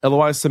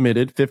 LOIs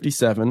submitted,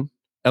 57.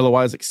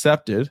 LOIs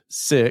accepted,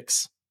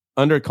 6.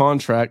 Under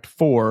contract,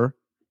 4.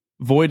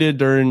 Voided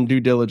during due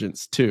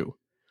diligence, 2.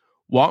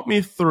 Walk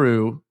me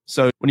through.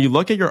 So when you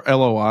look at your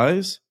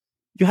LOIs,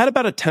 you had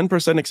about a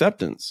 10%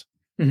 acceptance.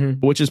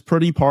 Which is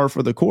pretty par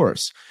for the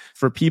course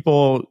for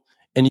people.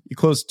 And you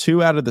close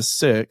 2 out of the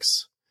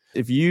 6.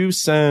 If you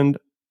send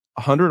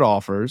 100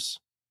 offers,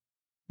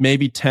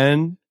 maybe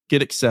 10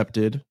 get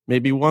accepted,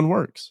 maybe 1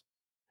 works.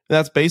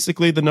 That's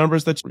basically the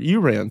numbers that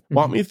you ran.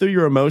 Walk me through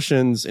your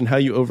emotions and how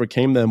you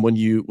overcame them when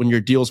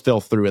your deals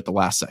fell through at the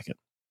last second.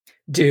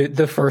 Dude,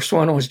 the first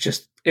one was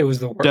it was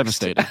the worst.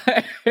 Devastating.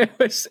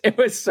 It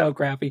was so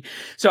crappy.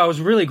 So I was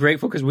really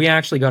grateful because we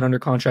actually got under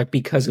contract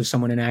because of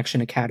someone in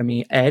Action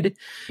Academy, Ed.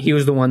 He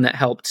was the one that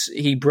helped.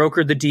 He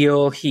brokered the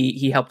deal.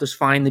 He helped us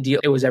find the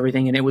deal. It was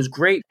everything and it was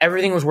great.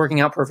 Everything was working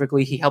out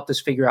perfectly. He helped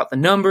us figure out the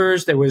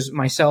numbers. There was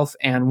myself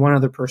and one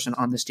other person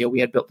on this deal.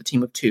 We had built the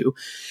team of 2.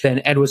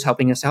 Then Ed was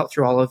helping us out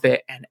through all of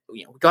it. And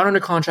we got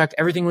under contract.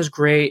 Everything was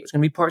great. It was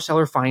going to be part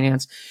seller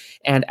finance.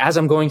 And as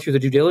I'm going through the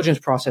due diligence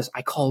process,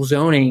 I call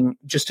zoning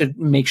just to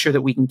make sure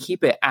that we can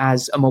keep it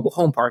as a mobile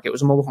home park. It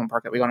was a mobile home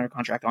park that we got under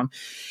contract on.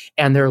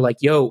 And they're like,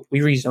 yo, we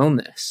rezone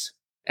this.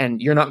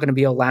 And you're not going to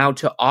be allowed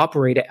to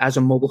operate it as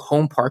a mobile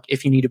home park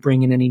if you need to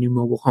bring in any new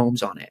mobile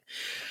homes on it.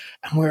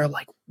 And we're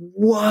like,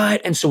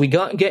 what? And so we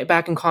get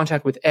back in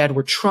contact with Ed.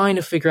 We're trying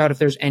to figure out if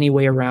there's any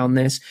way around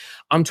this.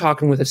 I'm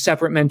talking with a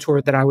separate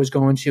mentor that I was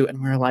going to,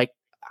 and we're like,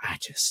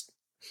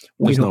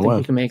 we don't think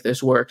we can make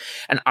this work.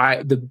 And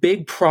the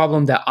big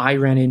problem that I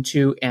ran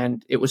into,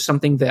 and it was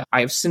something that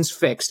I have since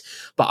fixed,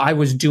 but I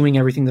was doing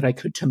everything that I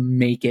could to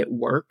make it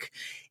work,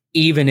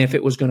 even if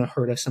it was going to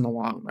hurt us in the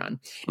long run.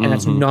 And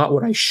that's not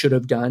what I should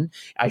have done.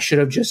 I should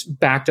have just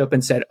backed up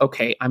and said,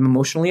 okay, I'm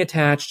emotionally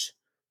attached.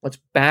 Let's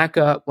back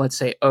up. Let's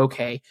say,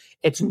 okay,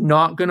 it's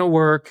not going to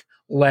work.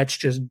 Let's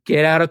just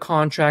get out of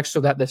contract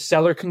so that the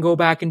seller can go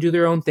back and do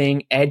their own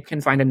thing. Ed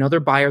can find another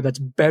buyer that's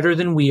better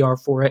than we are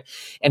for it.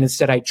 And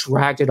instead, I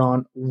dragged it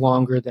on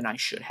longer than I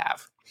should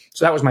have.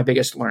 So that was my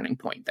biggest learning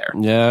point there.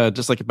 Yeah,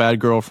 just like a bad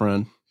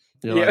girlfriend.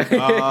 You're like,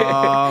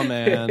 oh,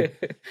 man.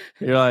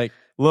 You're like,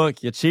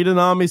 look, you cheated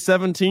on me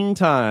 17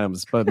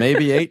 times, but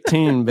maybe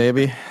 18,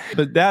 baby.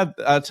 But Dad,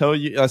 I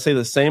say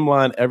the same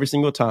line every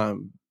single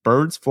time.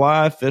 Birds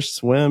fly, fish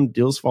swim,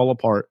 deals fall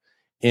apart.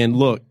 And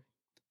look,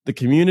 the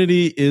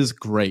community is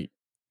great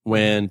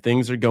when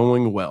things are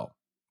going well.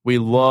 We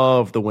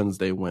love the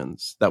Wednesday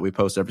wins that we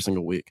post every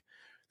single week.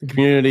 The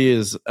community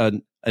is a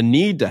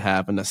need to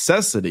have, a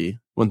necessity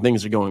when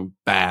things are going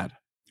bad.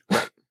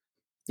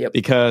 Yep.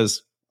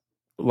 Because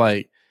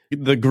like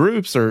the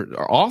groups are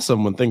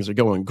awesome when things are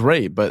going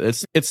great, but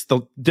it's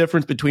the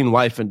difference between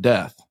life and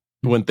death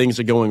when things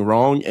are going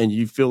wrong and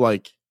you feel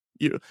like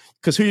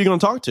because who are you going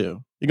to talk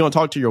to? You're going to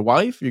talk to your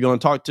wife? You're going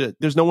to talk to,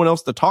 there's no one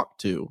else to talk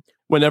to.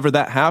 Whenever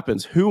that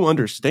happens, who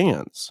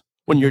understands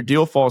when your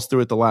deal falls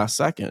through at the last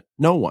second?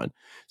 No one.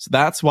 So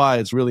that's why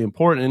it's really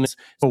important. And it's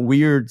a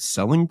weird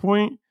selling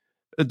point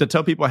to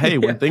tell people, hey,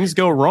 when things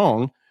go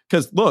wrong,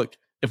 because look,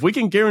 if we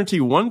can guarantee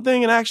one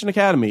thing in Action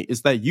Academy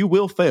is that you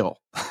will fail.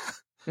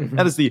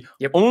 That is the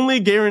only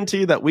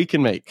guarantee that we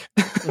can make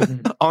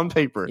on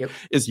paper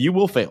is you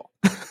will fail.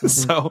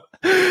 So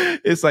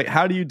it's like,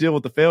 how do you deal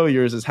with the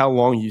failures is how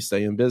long you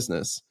stay in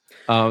business.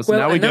 So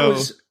now we go.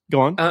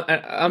 Go on.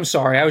 I'm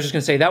sorry. I was just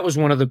going to say that was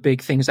one of the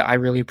big things that I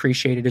really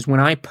appreciated is when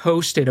I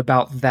posted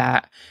about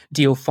that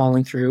deal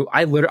falling through,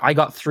 I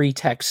got 3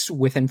 texts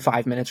within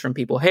 5 minutes from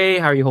people. Hey,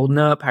 how are you holding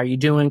up? How are you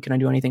doing? Can I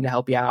do anything to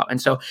help you out? And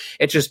so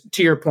it's just,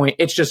 to your point,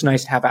 it's just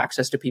nice to have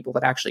access to people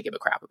that actually give a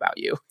crap about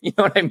you. You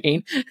know what I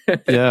mean?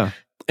 Yeah.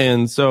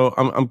 And so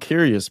I'm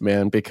curious,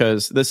 man,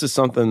 because this is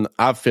something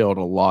I've failed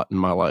a lot in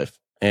my life,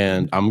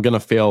 and I'm going to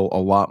fail a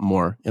lot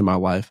more in my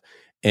life.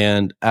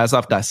 And as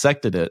I've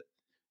dissected it,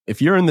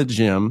 if you're in the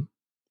gym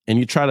and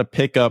you try to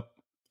pick up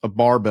a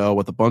barbell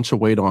with a bunch of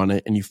weight on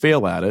it and you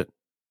fail at it,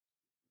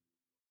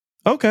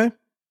 okay,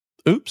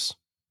 oops,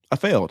 I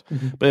failed.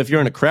 But if you're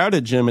in a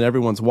crowded gym and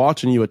everyone's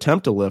watching you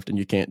attempt to lift and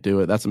you can't do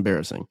it, that's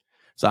embarrassing.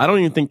 So I don't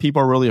even think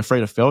people are really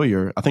afraid of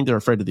failure. I think they're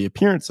afraid of the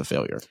appearance of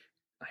failure.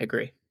 I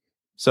agree.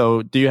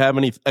 So do you have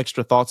any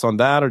extra thoughts on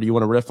that, or do you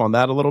want to riff on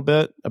that a little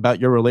bit about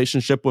your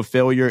relationship with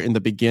failure in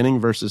the beginning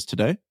versus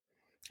today?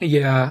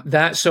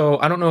 Yeah, so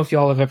I don't know if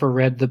y'all have ever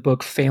read the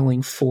book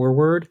Failing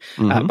Forward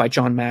by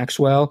John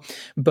Maxwell,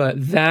 but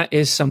that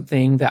is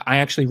something that I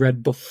actually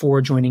read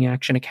before joining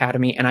Action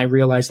Academy. And I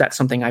realized that's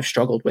something I've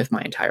struggled with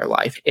my entire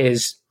life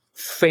is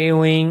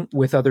failing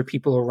with other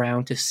people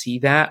around to see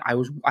that.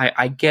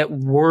 I get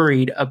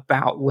worried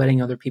about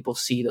letting other people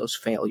see those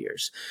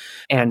failures.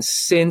 And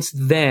since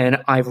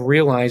then, I've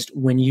realized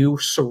when you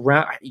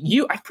surround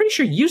you, I'm pretty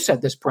sure you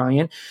said this,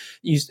 Brian,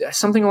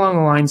 something along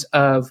the lines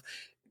of,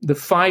 the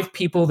 5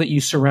 people that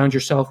you surround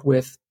yourself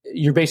with,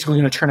 you're basically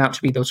going to turn out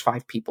to be those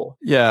 5 people.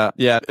 Yeah.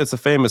 It's a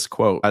famous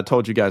quote. I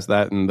told you guys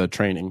that in the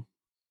training.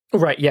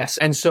 Right. Yes.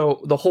 And so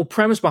the whole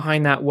premise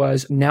behind that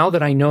was, now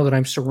that I know that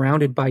I'm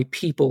surrounded by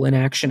people in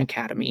Action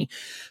Academy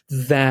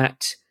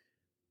that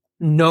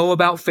know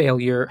about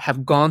failure,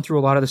 have gone through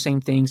a lot of the same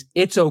things,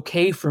 it's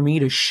okay for me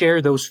to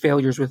share those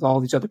failures with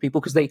all these other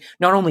people because they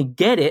not only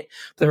get it,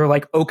 but they're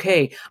like,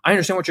 okay, I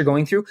understand what you're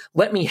going through.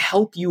 Let me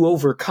help you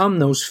overcome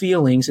those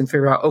feelings and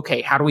figure out,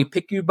 okay, how do we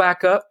pick you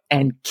back up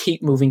and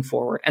keep moving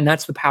forward? And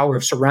that's the power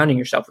of surrounding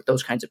yourself with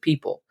those kinds of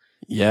people.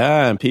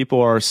 Yeah, and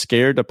people are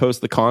scared to post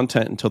the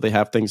content until they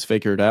have things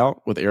figured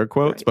out, with air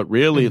quotes. Right. But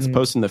really, it's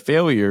posting the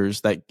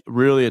failures that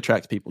really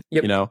attracts people.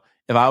 Yep. You know,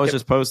 if I was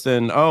just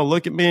posting, oh,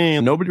 look at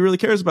me, nobody really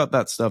cares about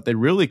that stuff. They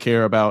really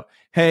care about,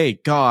 hey,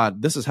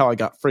 God, this is how I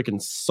got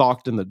freaking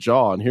socked in the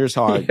jaw. And here's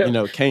how I,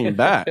 came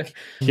back.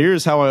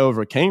 Here's how I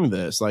overcame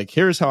this. Like,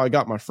 here's how I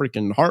got my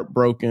freaking heart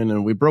broken.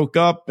 And we broke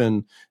up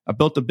and I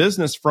built a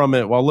business from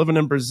it while living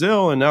in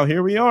Brazil. And now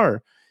here we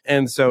are.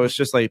 And so it's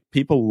just like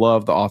people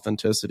love the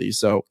authenticity.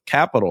 So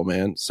capital,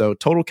 man. So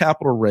total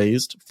capital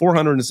raised,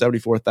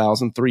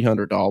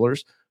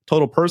 $474,300.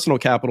 Total personal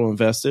capital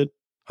invested,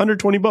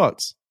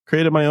 $120.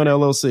 Created my own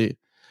LLC.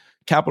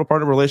 Capital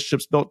partner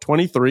relationships built,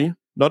 23.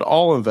 Not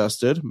all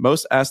invested.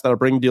 Most asked that I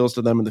bring deals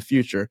to them in the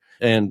future.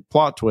 And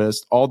plot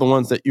twist, all the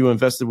ones that you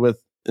invested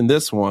with in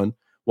this one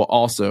will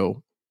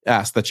also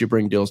ask that you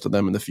bring deals to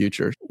them in the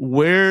future.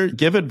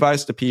 Give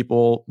advice to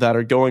people that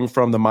are going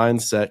from the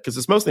mindset, because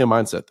it's mostly a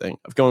mindset thing,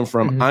 of going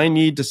from I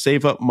need to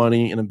save up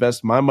money and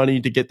invest my money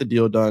to get the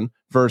deal done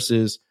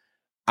versus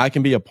I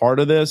can be a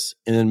part of this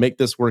and then make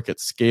this work at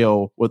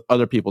scale with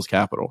other people's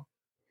capital.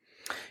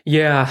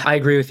 Yeah, I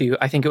agree with you.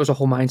 I think it was a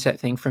whole mindset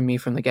thing for me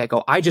from the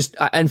get-go.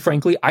 And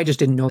frankly, I just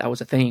didn't know that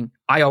was a thing.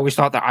 I always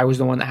thought that I was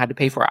the one that had to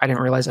pay for it. I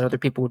didn't realize that other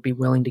people would be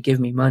willing to give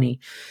me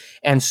money.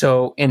 And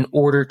so in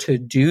order to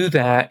do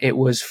that, it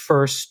was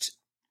first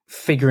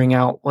figuring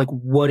out like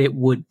what it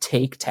would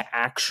take to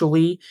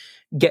actually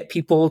get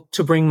people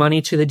to bring money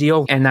to the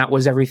deal. And that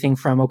was everything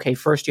from, okay,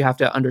 first you have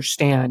to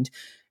understand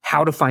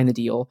how to find the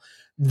deal,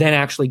 then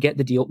actually get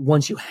the deal.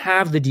 Once you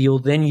have the deal,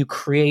 then you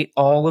create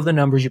all of the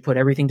numbers, you put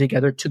everything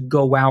together to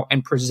go out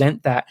and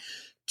present that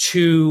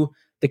to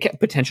the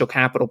potential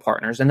capital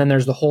partners. And then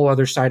there's the whole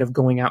other side of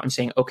going out and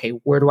saying, okay,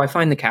 where do I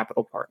find the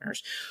capital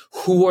partners?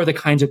 Who are the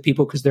kinds of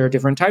people? Because there are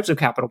different types of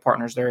capital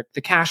partners. There are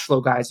the cash flow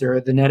guys, there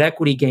are the net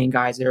equity gain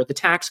guys, there are the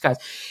tax guys.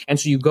 And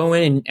so you go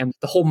in and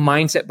the whole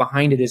mindset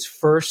behind it is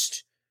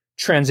first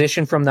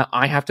transition from the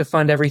I have to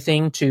fund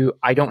everything to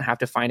I don't have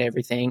to find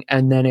everything.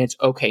 And then it's,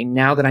 okay,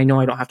 now that I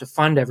know I don't have to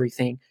fund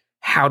everything,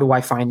 how do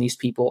I find these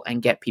people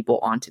and get people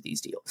onto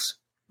these deals?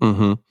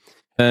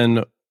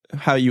 And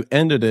how you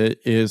ended it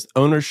is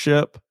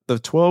ownership. The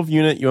 12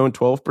 unit, you own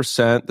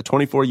 12%. The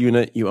 24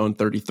 unit, you own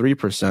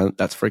 33%.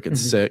 That's freaking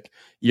sick.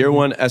 Year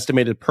one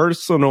estimated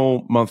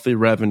personal monthly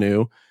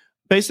revenue,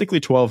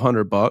 basically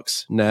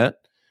 $1,200 net.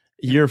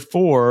 Year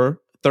four,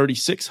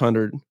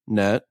 $3,600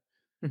 net.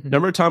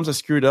 Number of times I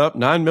screwed up,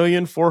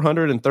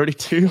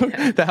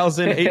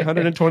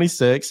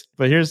 9,432,826.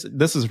 But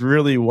this is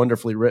really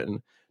wonderfully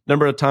written.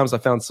 Number of times I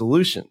found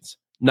solutions,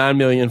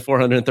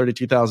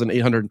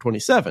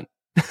 9,432,827.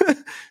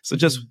 So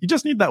you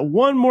just need that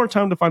one more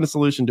time to find a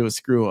solution to a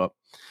screw up.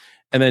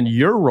 And then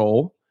your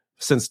role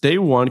since day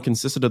one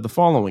consisted of the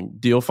following: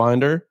 deal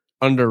finder,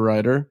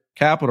 underwriter,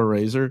 capital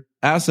raiser,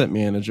 asset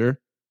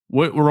manager.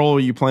 What role are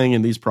you playing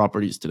in these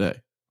properties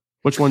today?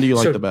 Which one do you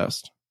like the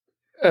best?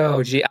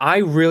 Oh, gee.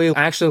 I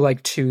actually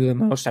like two the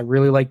most. I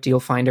really like Deal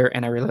Finder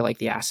and I really like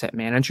the Asset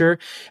Manager.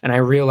 And I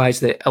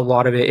realize that a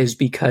lot of it is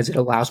because it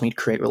allows me to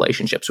create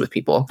relationships with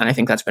people. And I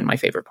think that's been my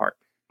favorite part.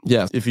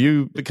 Yeah. If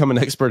you become an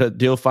expert at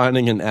deal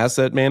finding and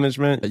asset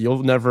management,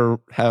 you'll never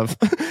have,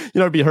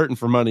 you'll never be hurting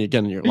for money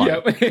again in your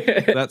life.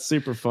 Yep. That's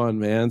super fun,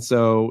 man.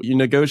 So you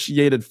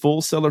negotiated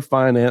full seller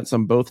finance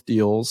on both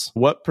deals.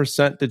 What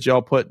 % did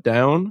y'all put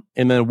down?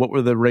 And then what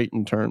were the rate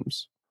and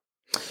terms?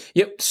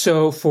 Yep.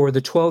 So for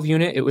the 12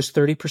 unit, it was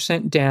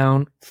 30%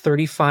 down,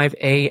 35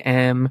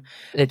 AM.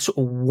 It's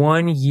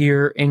 1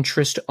 year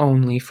interest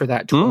only for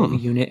that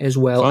 12 unit as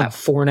well at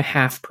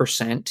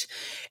 4.5%.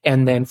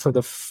 And then for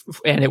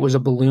and it was a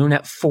balloon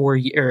at 4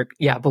 years.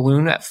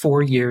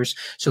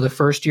 So the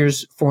first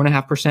year's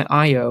 4.5%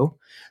 IO.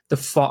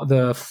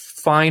 The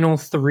final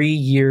 3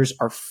 years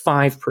are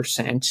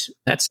 5%.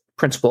 That's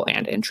principal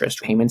and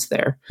interest payments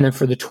there. And then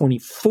for the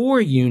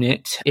 24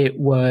 unit, it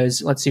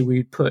was,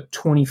 we put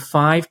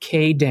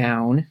 25K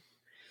down.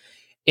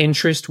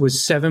 Interest was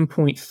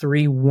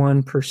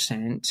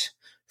 7.31%,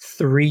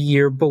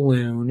 3-year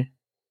balloon.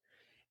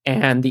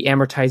 And the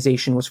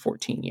amortization was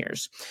 14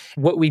 years.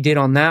 What we did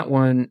on that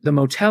one, the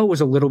motel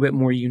was a little bit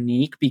more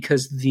unique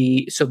because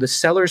the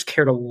sellers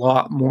cared a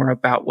lot more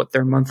about what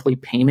their monthly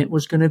payment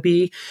was going to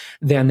be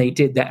than they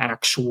did the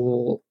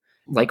actual,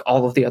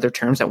 all of the other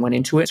terms that went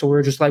into it. So we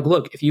were just like,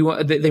 look, if you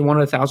want, they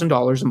wanted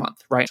 $1,000 a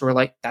month, right? So we're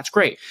like, that's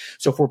great.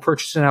 So if we're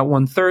purchasing at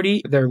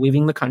 130, they're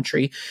leaving the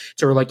country.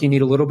 So we're like, you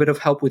need a little bit of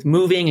help with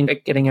moving and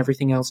getting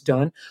everything else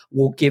done.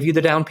 We'll give you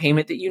the down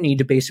payment that you need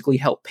to basically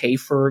help pay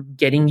for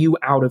getting you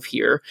out of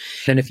here.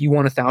 And if you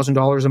want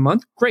 $1,000 a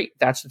month, great.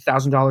 That's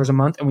 $1,000 a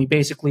month. And we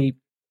basically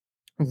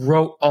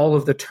wrote all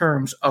of the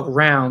terms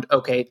around,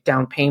 okay,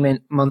 down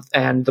payment, month,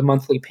 and the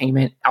monthly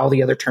payment. All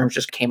the other terms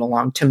just came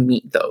along to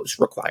meet those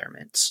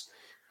requirements.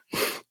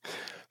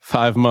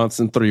 5 months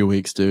and 3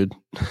 weeks, dude.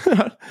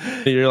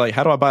 You're like,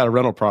 how do I buy a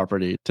rental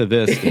property to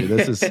this, dude?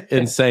 This is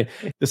insane.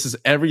 This is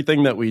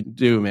everything that we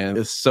do, man.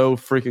 It's so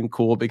freaking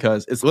cool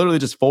because it's literally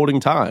just folding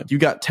time. You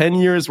got 10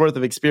 years worth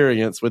of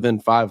experience within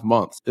 5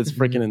 months. It's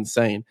freaking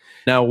insane.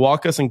 Now,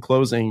 walk us in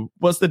closing.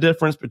 What's the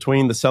difference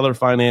between the seller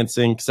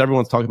financing? Because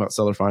everyone's talking about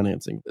seller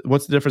financing.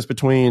 What's the difference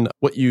between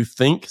what you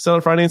think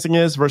seller financing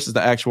is versus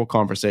the actual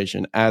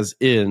conversation? As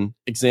in,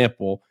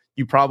 example,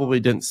 you probably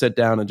didn't sit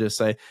down and just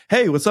say,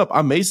 hey, what's up?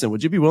 I'm Mason.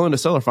 Would you be willing to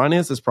sell or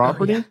finance this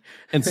property? Oh, yeah.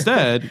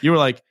 Instead, you were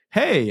like,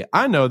 hey,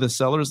 I know the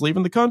seller's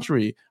leaving the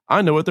country.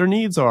 I know what their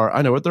needs are.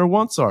 I know what their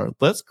wants are.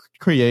 Let's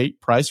create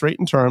price, rate,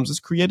 and terms.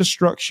 Let's create a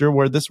structure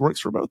where this works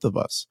for both of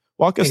us.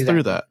 Walk us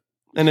through that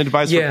and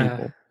advice for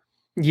people.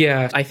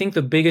 Yeah, I think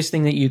the biggest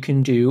thing that you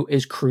can do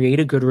is create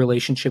a good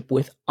relationship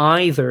with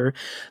either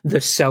the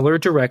seller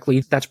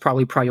directly. That's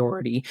probably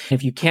priority.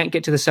 If you can't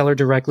get to the seller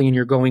directly and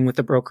you're going with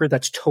the broker,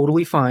 that's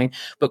totally fine.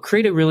 But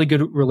create a really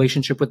good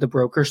relationship with the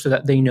broker so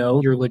that they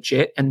know you're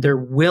legit and they're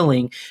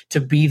willing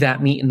to be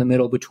that meet in the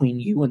middle between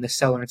you and the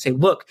seller and say,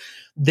 look,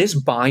 this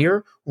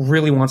buyer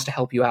really wants to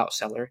help you out,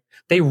 seller.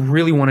 They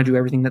really want to do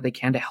everything that they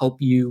can to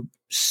help you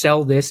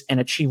sell this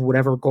and achieve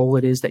whatever goal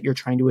it is that you're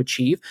trying to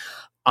achieve.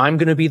 I'm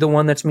going to be the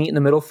one that's meet in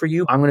the middle for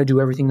you. I'm going to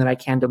do everything that I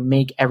can to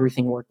make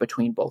everything work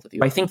between both of you.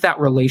 I think that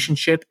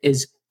relationship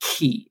is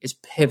key, is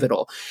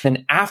pivotal.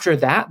 And after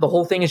that, the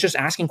whole thing is just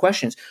asking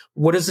questions.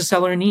 What does the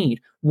seller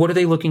need? What are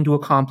they looking to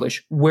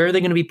accomplish? Where are they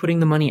going to be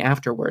putting the money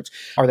afterwards?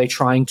 Are they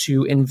trying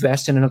to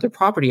invest in another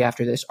property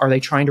after this? Are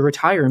they trying to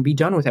retire and be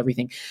done with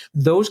everything?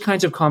 Those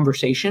kinds of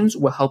conversations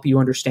will help you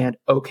understand,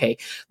 okay,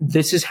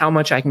 this is how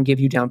much I can give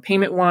you down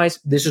payment wise.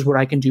 This is what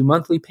I can do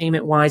monthly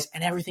payment wise,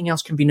 and everything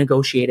else can be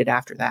negotiated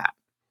after that.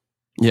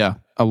 Yeah,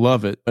 I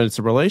love it. It's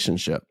a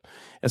relationship.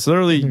 It's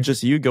literally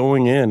just you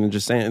going in and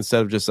just saying,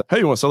 instead of just, hey,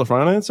 you want to sell or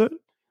finance it?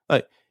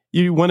 Like,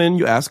 you went in,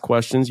 you asked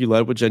questions, you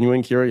led with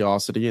genuine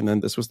curiosity, and then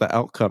this was the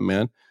outcome,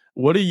 man.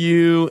 What are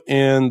you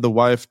and the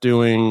wife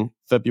doing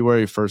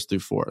February 1st through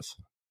 4th?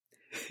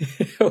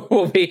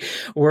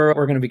 We're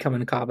going to be coming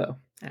to Cabo,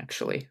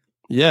 actually.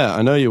 Yeah,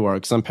 I know you are,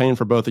 because I'm paying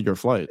for both of your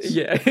flights.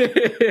 Yeah.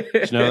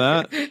 Did you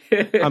know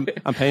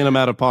that? I'm paying them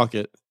out of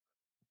pocket.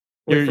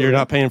 You're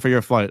not paying for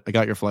your flight. I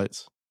got your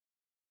flights.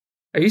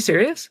 Are you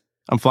serious?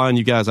 I'm flying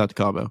you guys out to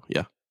Cabo.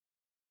 Yeah.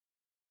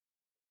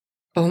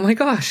 Oh my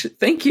gosh.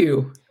 Thank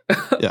you.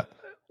 Yeah.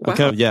 Wow.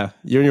 Okay. Yeah.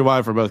 You and your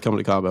wife are both coming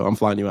to Cabo. I'm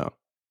flying you out.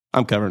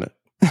 I'm covering it.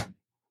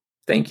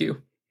 Thank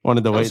you.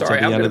 Wanted to wait until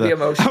the end of the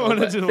emotional, I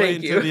wanted to wait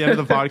until the end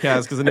of the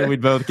podcast because I knew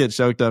we'd both get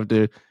choked up,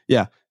 dude.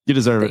 Yeah. You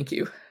deserve it. Thank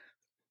you.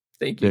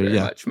 Thank you very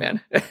much, man.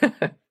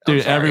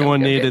 Dude,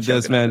 everyone needed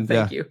this, man.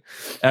 Thank you.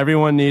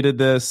 Everyone needed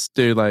this,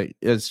 dude. Like,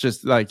 it's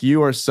just like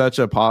you are such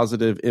a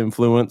positive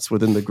influence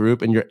within the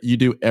group, and you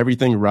do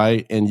everything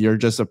right, and you're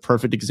just a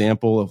perfect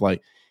example of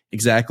like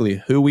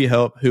exactly who we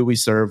help, who we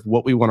serve,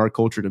 what we want our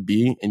culture to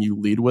be, and you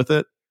lead with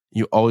it.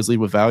 You always lead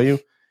with value,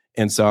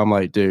 and so I'm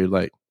like, dude,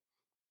 like,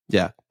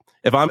 yeah.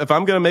 If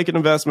I'm gonna make an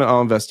investment,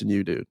 I'll invest in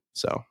you, dude.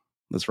 So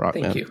let's rock,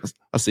 man. Thank you.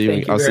 I'll see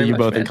you. I'll see you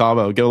both in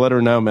Cabo. Go let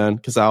her know, man,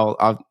 because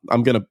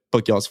I'm gonna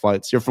book y'all's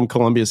flights. You're from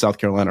Columbia, South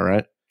Carolina,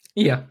 right?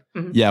 Yeah.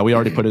 Mm-hmm. Yeah, we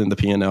already put it in the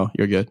P&L.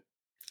 You're good.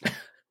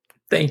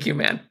 Thank you,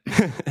 man.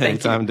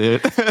 Anytime,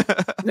 dude.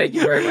 Thank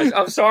you very much.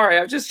 I'm sorry.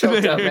 I'm just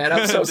choked up, man.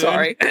 I'm so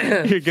sorry.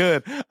 You're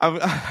good. I'm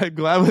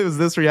glad it was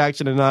this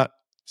reaction and not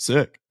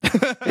sick. I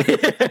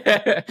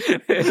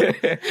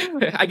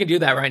can do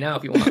that right now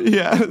if you want.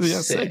 Yeah,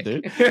 sick,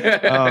 dude.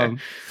 All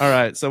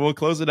right, so we'll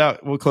close it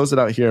out. We'll close it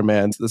out here,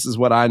 man. This is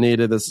what I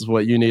needed. This is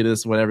what you needed. This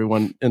is what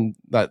everyone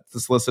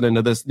that's listening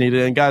to this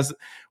needed. And guys,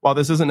 while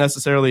this isn't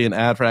necessarily an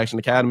ad for Action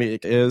Academy,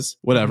 it is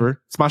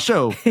whatever. It's my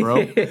show,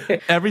 bro.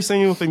 Every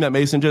single thing that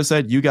Mason just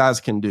said, you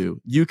guys can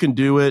do. You can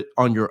do it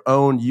on your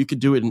own. You could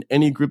do it in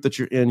any group that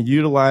you're in.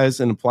 Utilize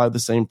and apply the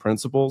same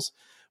principles.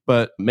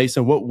 But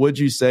Mason, what would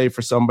you say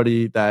for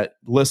somebody that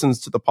listens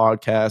to the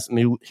podcast and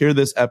they hear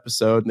this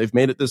episode and they've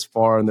made it this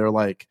far and they're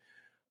like,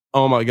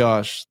 oh my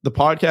gosh, the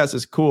podcast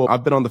is cool.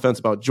 I've been on the fence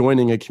about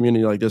joining a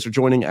community like this or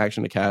joining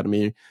Action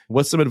Academy.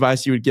 What's some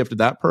advice you would give to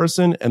that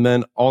person? And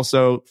then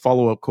also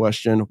follow-up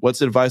question,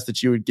 what's advice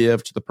that you would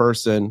give to the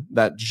person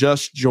that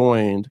just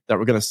joined, that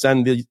we're going to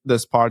send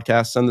this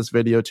podcast, send this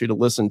video to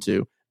listen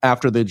to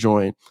after they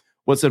join?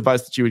 What's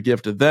advice that you would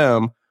give to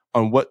them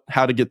on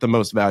how to get the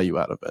most value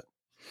out of it?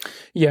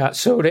 Yeah.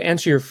 So to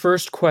answer your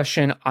first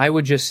question, I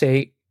would just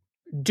say,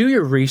 do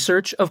your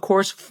research, of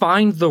course,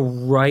 find the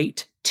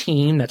right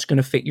team that's going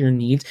to fit your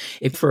needs.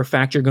 If for a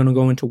fact you're going to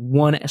go into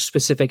one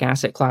specific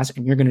asset class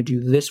and you're going to do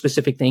this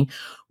specific thing,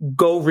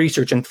 go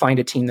research and find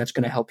a team that's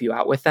going to help you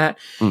out with that,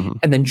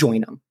 and then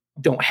join them.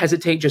 Don't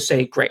hesitate. Just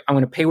say, great, I'm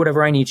going to pay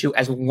whatever I need to.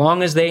 As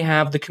long as they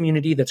have the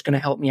community that's going to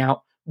help me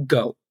out,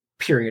 go.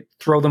 Period.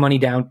 Throw the money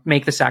down,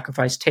 make the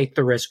sacrifice, take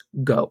the risk,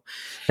 go.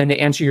 And to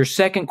answer your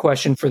second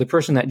question, for the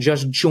person that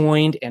just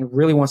joined and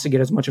really wants to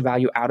get as much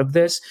value out of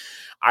this,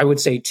 I would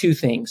say two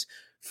things.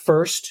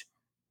 First,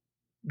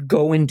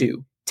 go and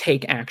do.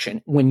 Take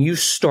action. When you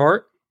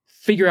start,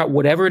 figure out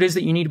whatever it is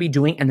that you need to be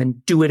doing and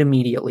then do it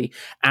immediately.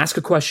 Ask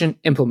a question,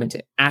 implement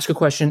it. Ask a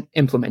question,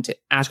 implement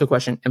it. Ask a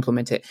question,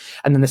 implement it.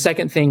 And then the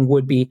second thing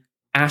would be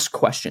ask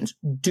questions.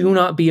 Do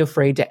not be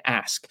afraid to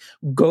ask.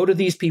 Go to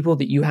these people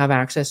that you have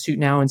access to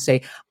now and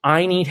say,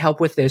 I need help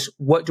with this.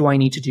 What do I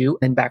need to do?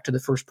 And back to the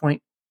first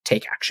point,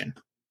 take action.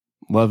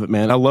 Love it,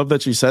 man. I love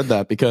that you said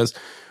that because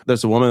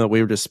there's a woman that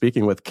we were just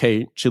speaking with,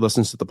 Kate. She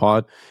listens to the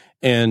pod.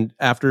 And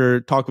after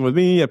talking with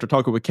me, after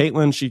talking with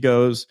Caitlin, she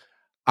goes,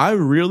 I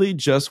really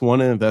just want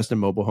to invest in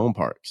mobile home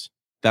parks.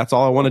 That's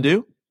all I want to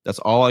do. That's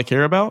all I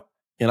care about.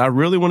 And I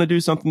really want to do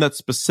something that's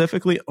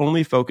specifically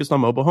only focused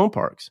on mobile home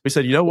parks. We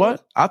said, you know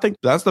what? I think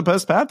that's the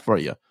best path for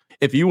you.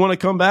 If you want to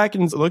come back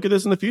and look at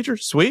this in the future,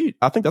 sweet.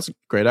 I think that's a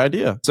great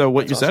idea. So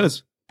what you said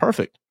is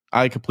perfect.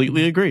 I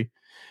completely agree.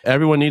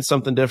 Everyone needs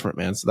something different,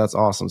 man. So that's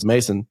awesome.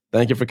 Mason,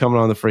 thank you for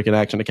coming on the freaking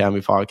Action Academy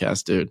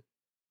podcast, dude.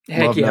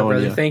 Heck yeah,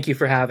 brother. Thank you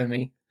for having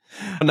me.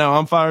 No,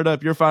 I'm fired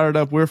up. You're fired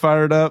up. We're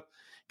fired up.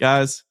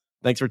 Guys,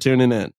 thanks for tuning in.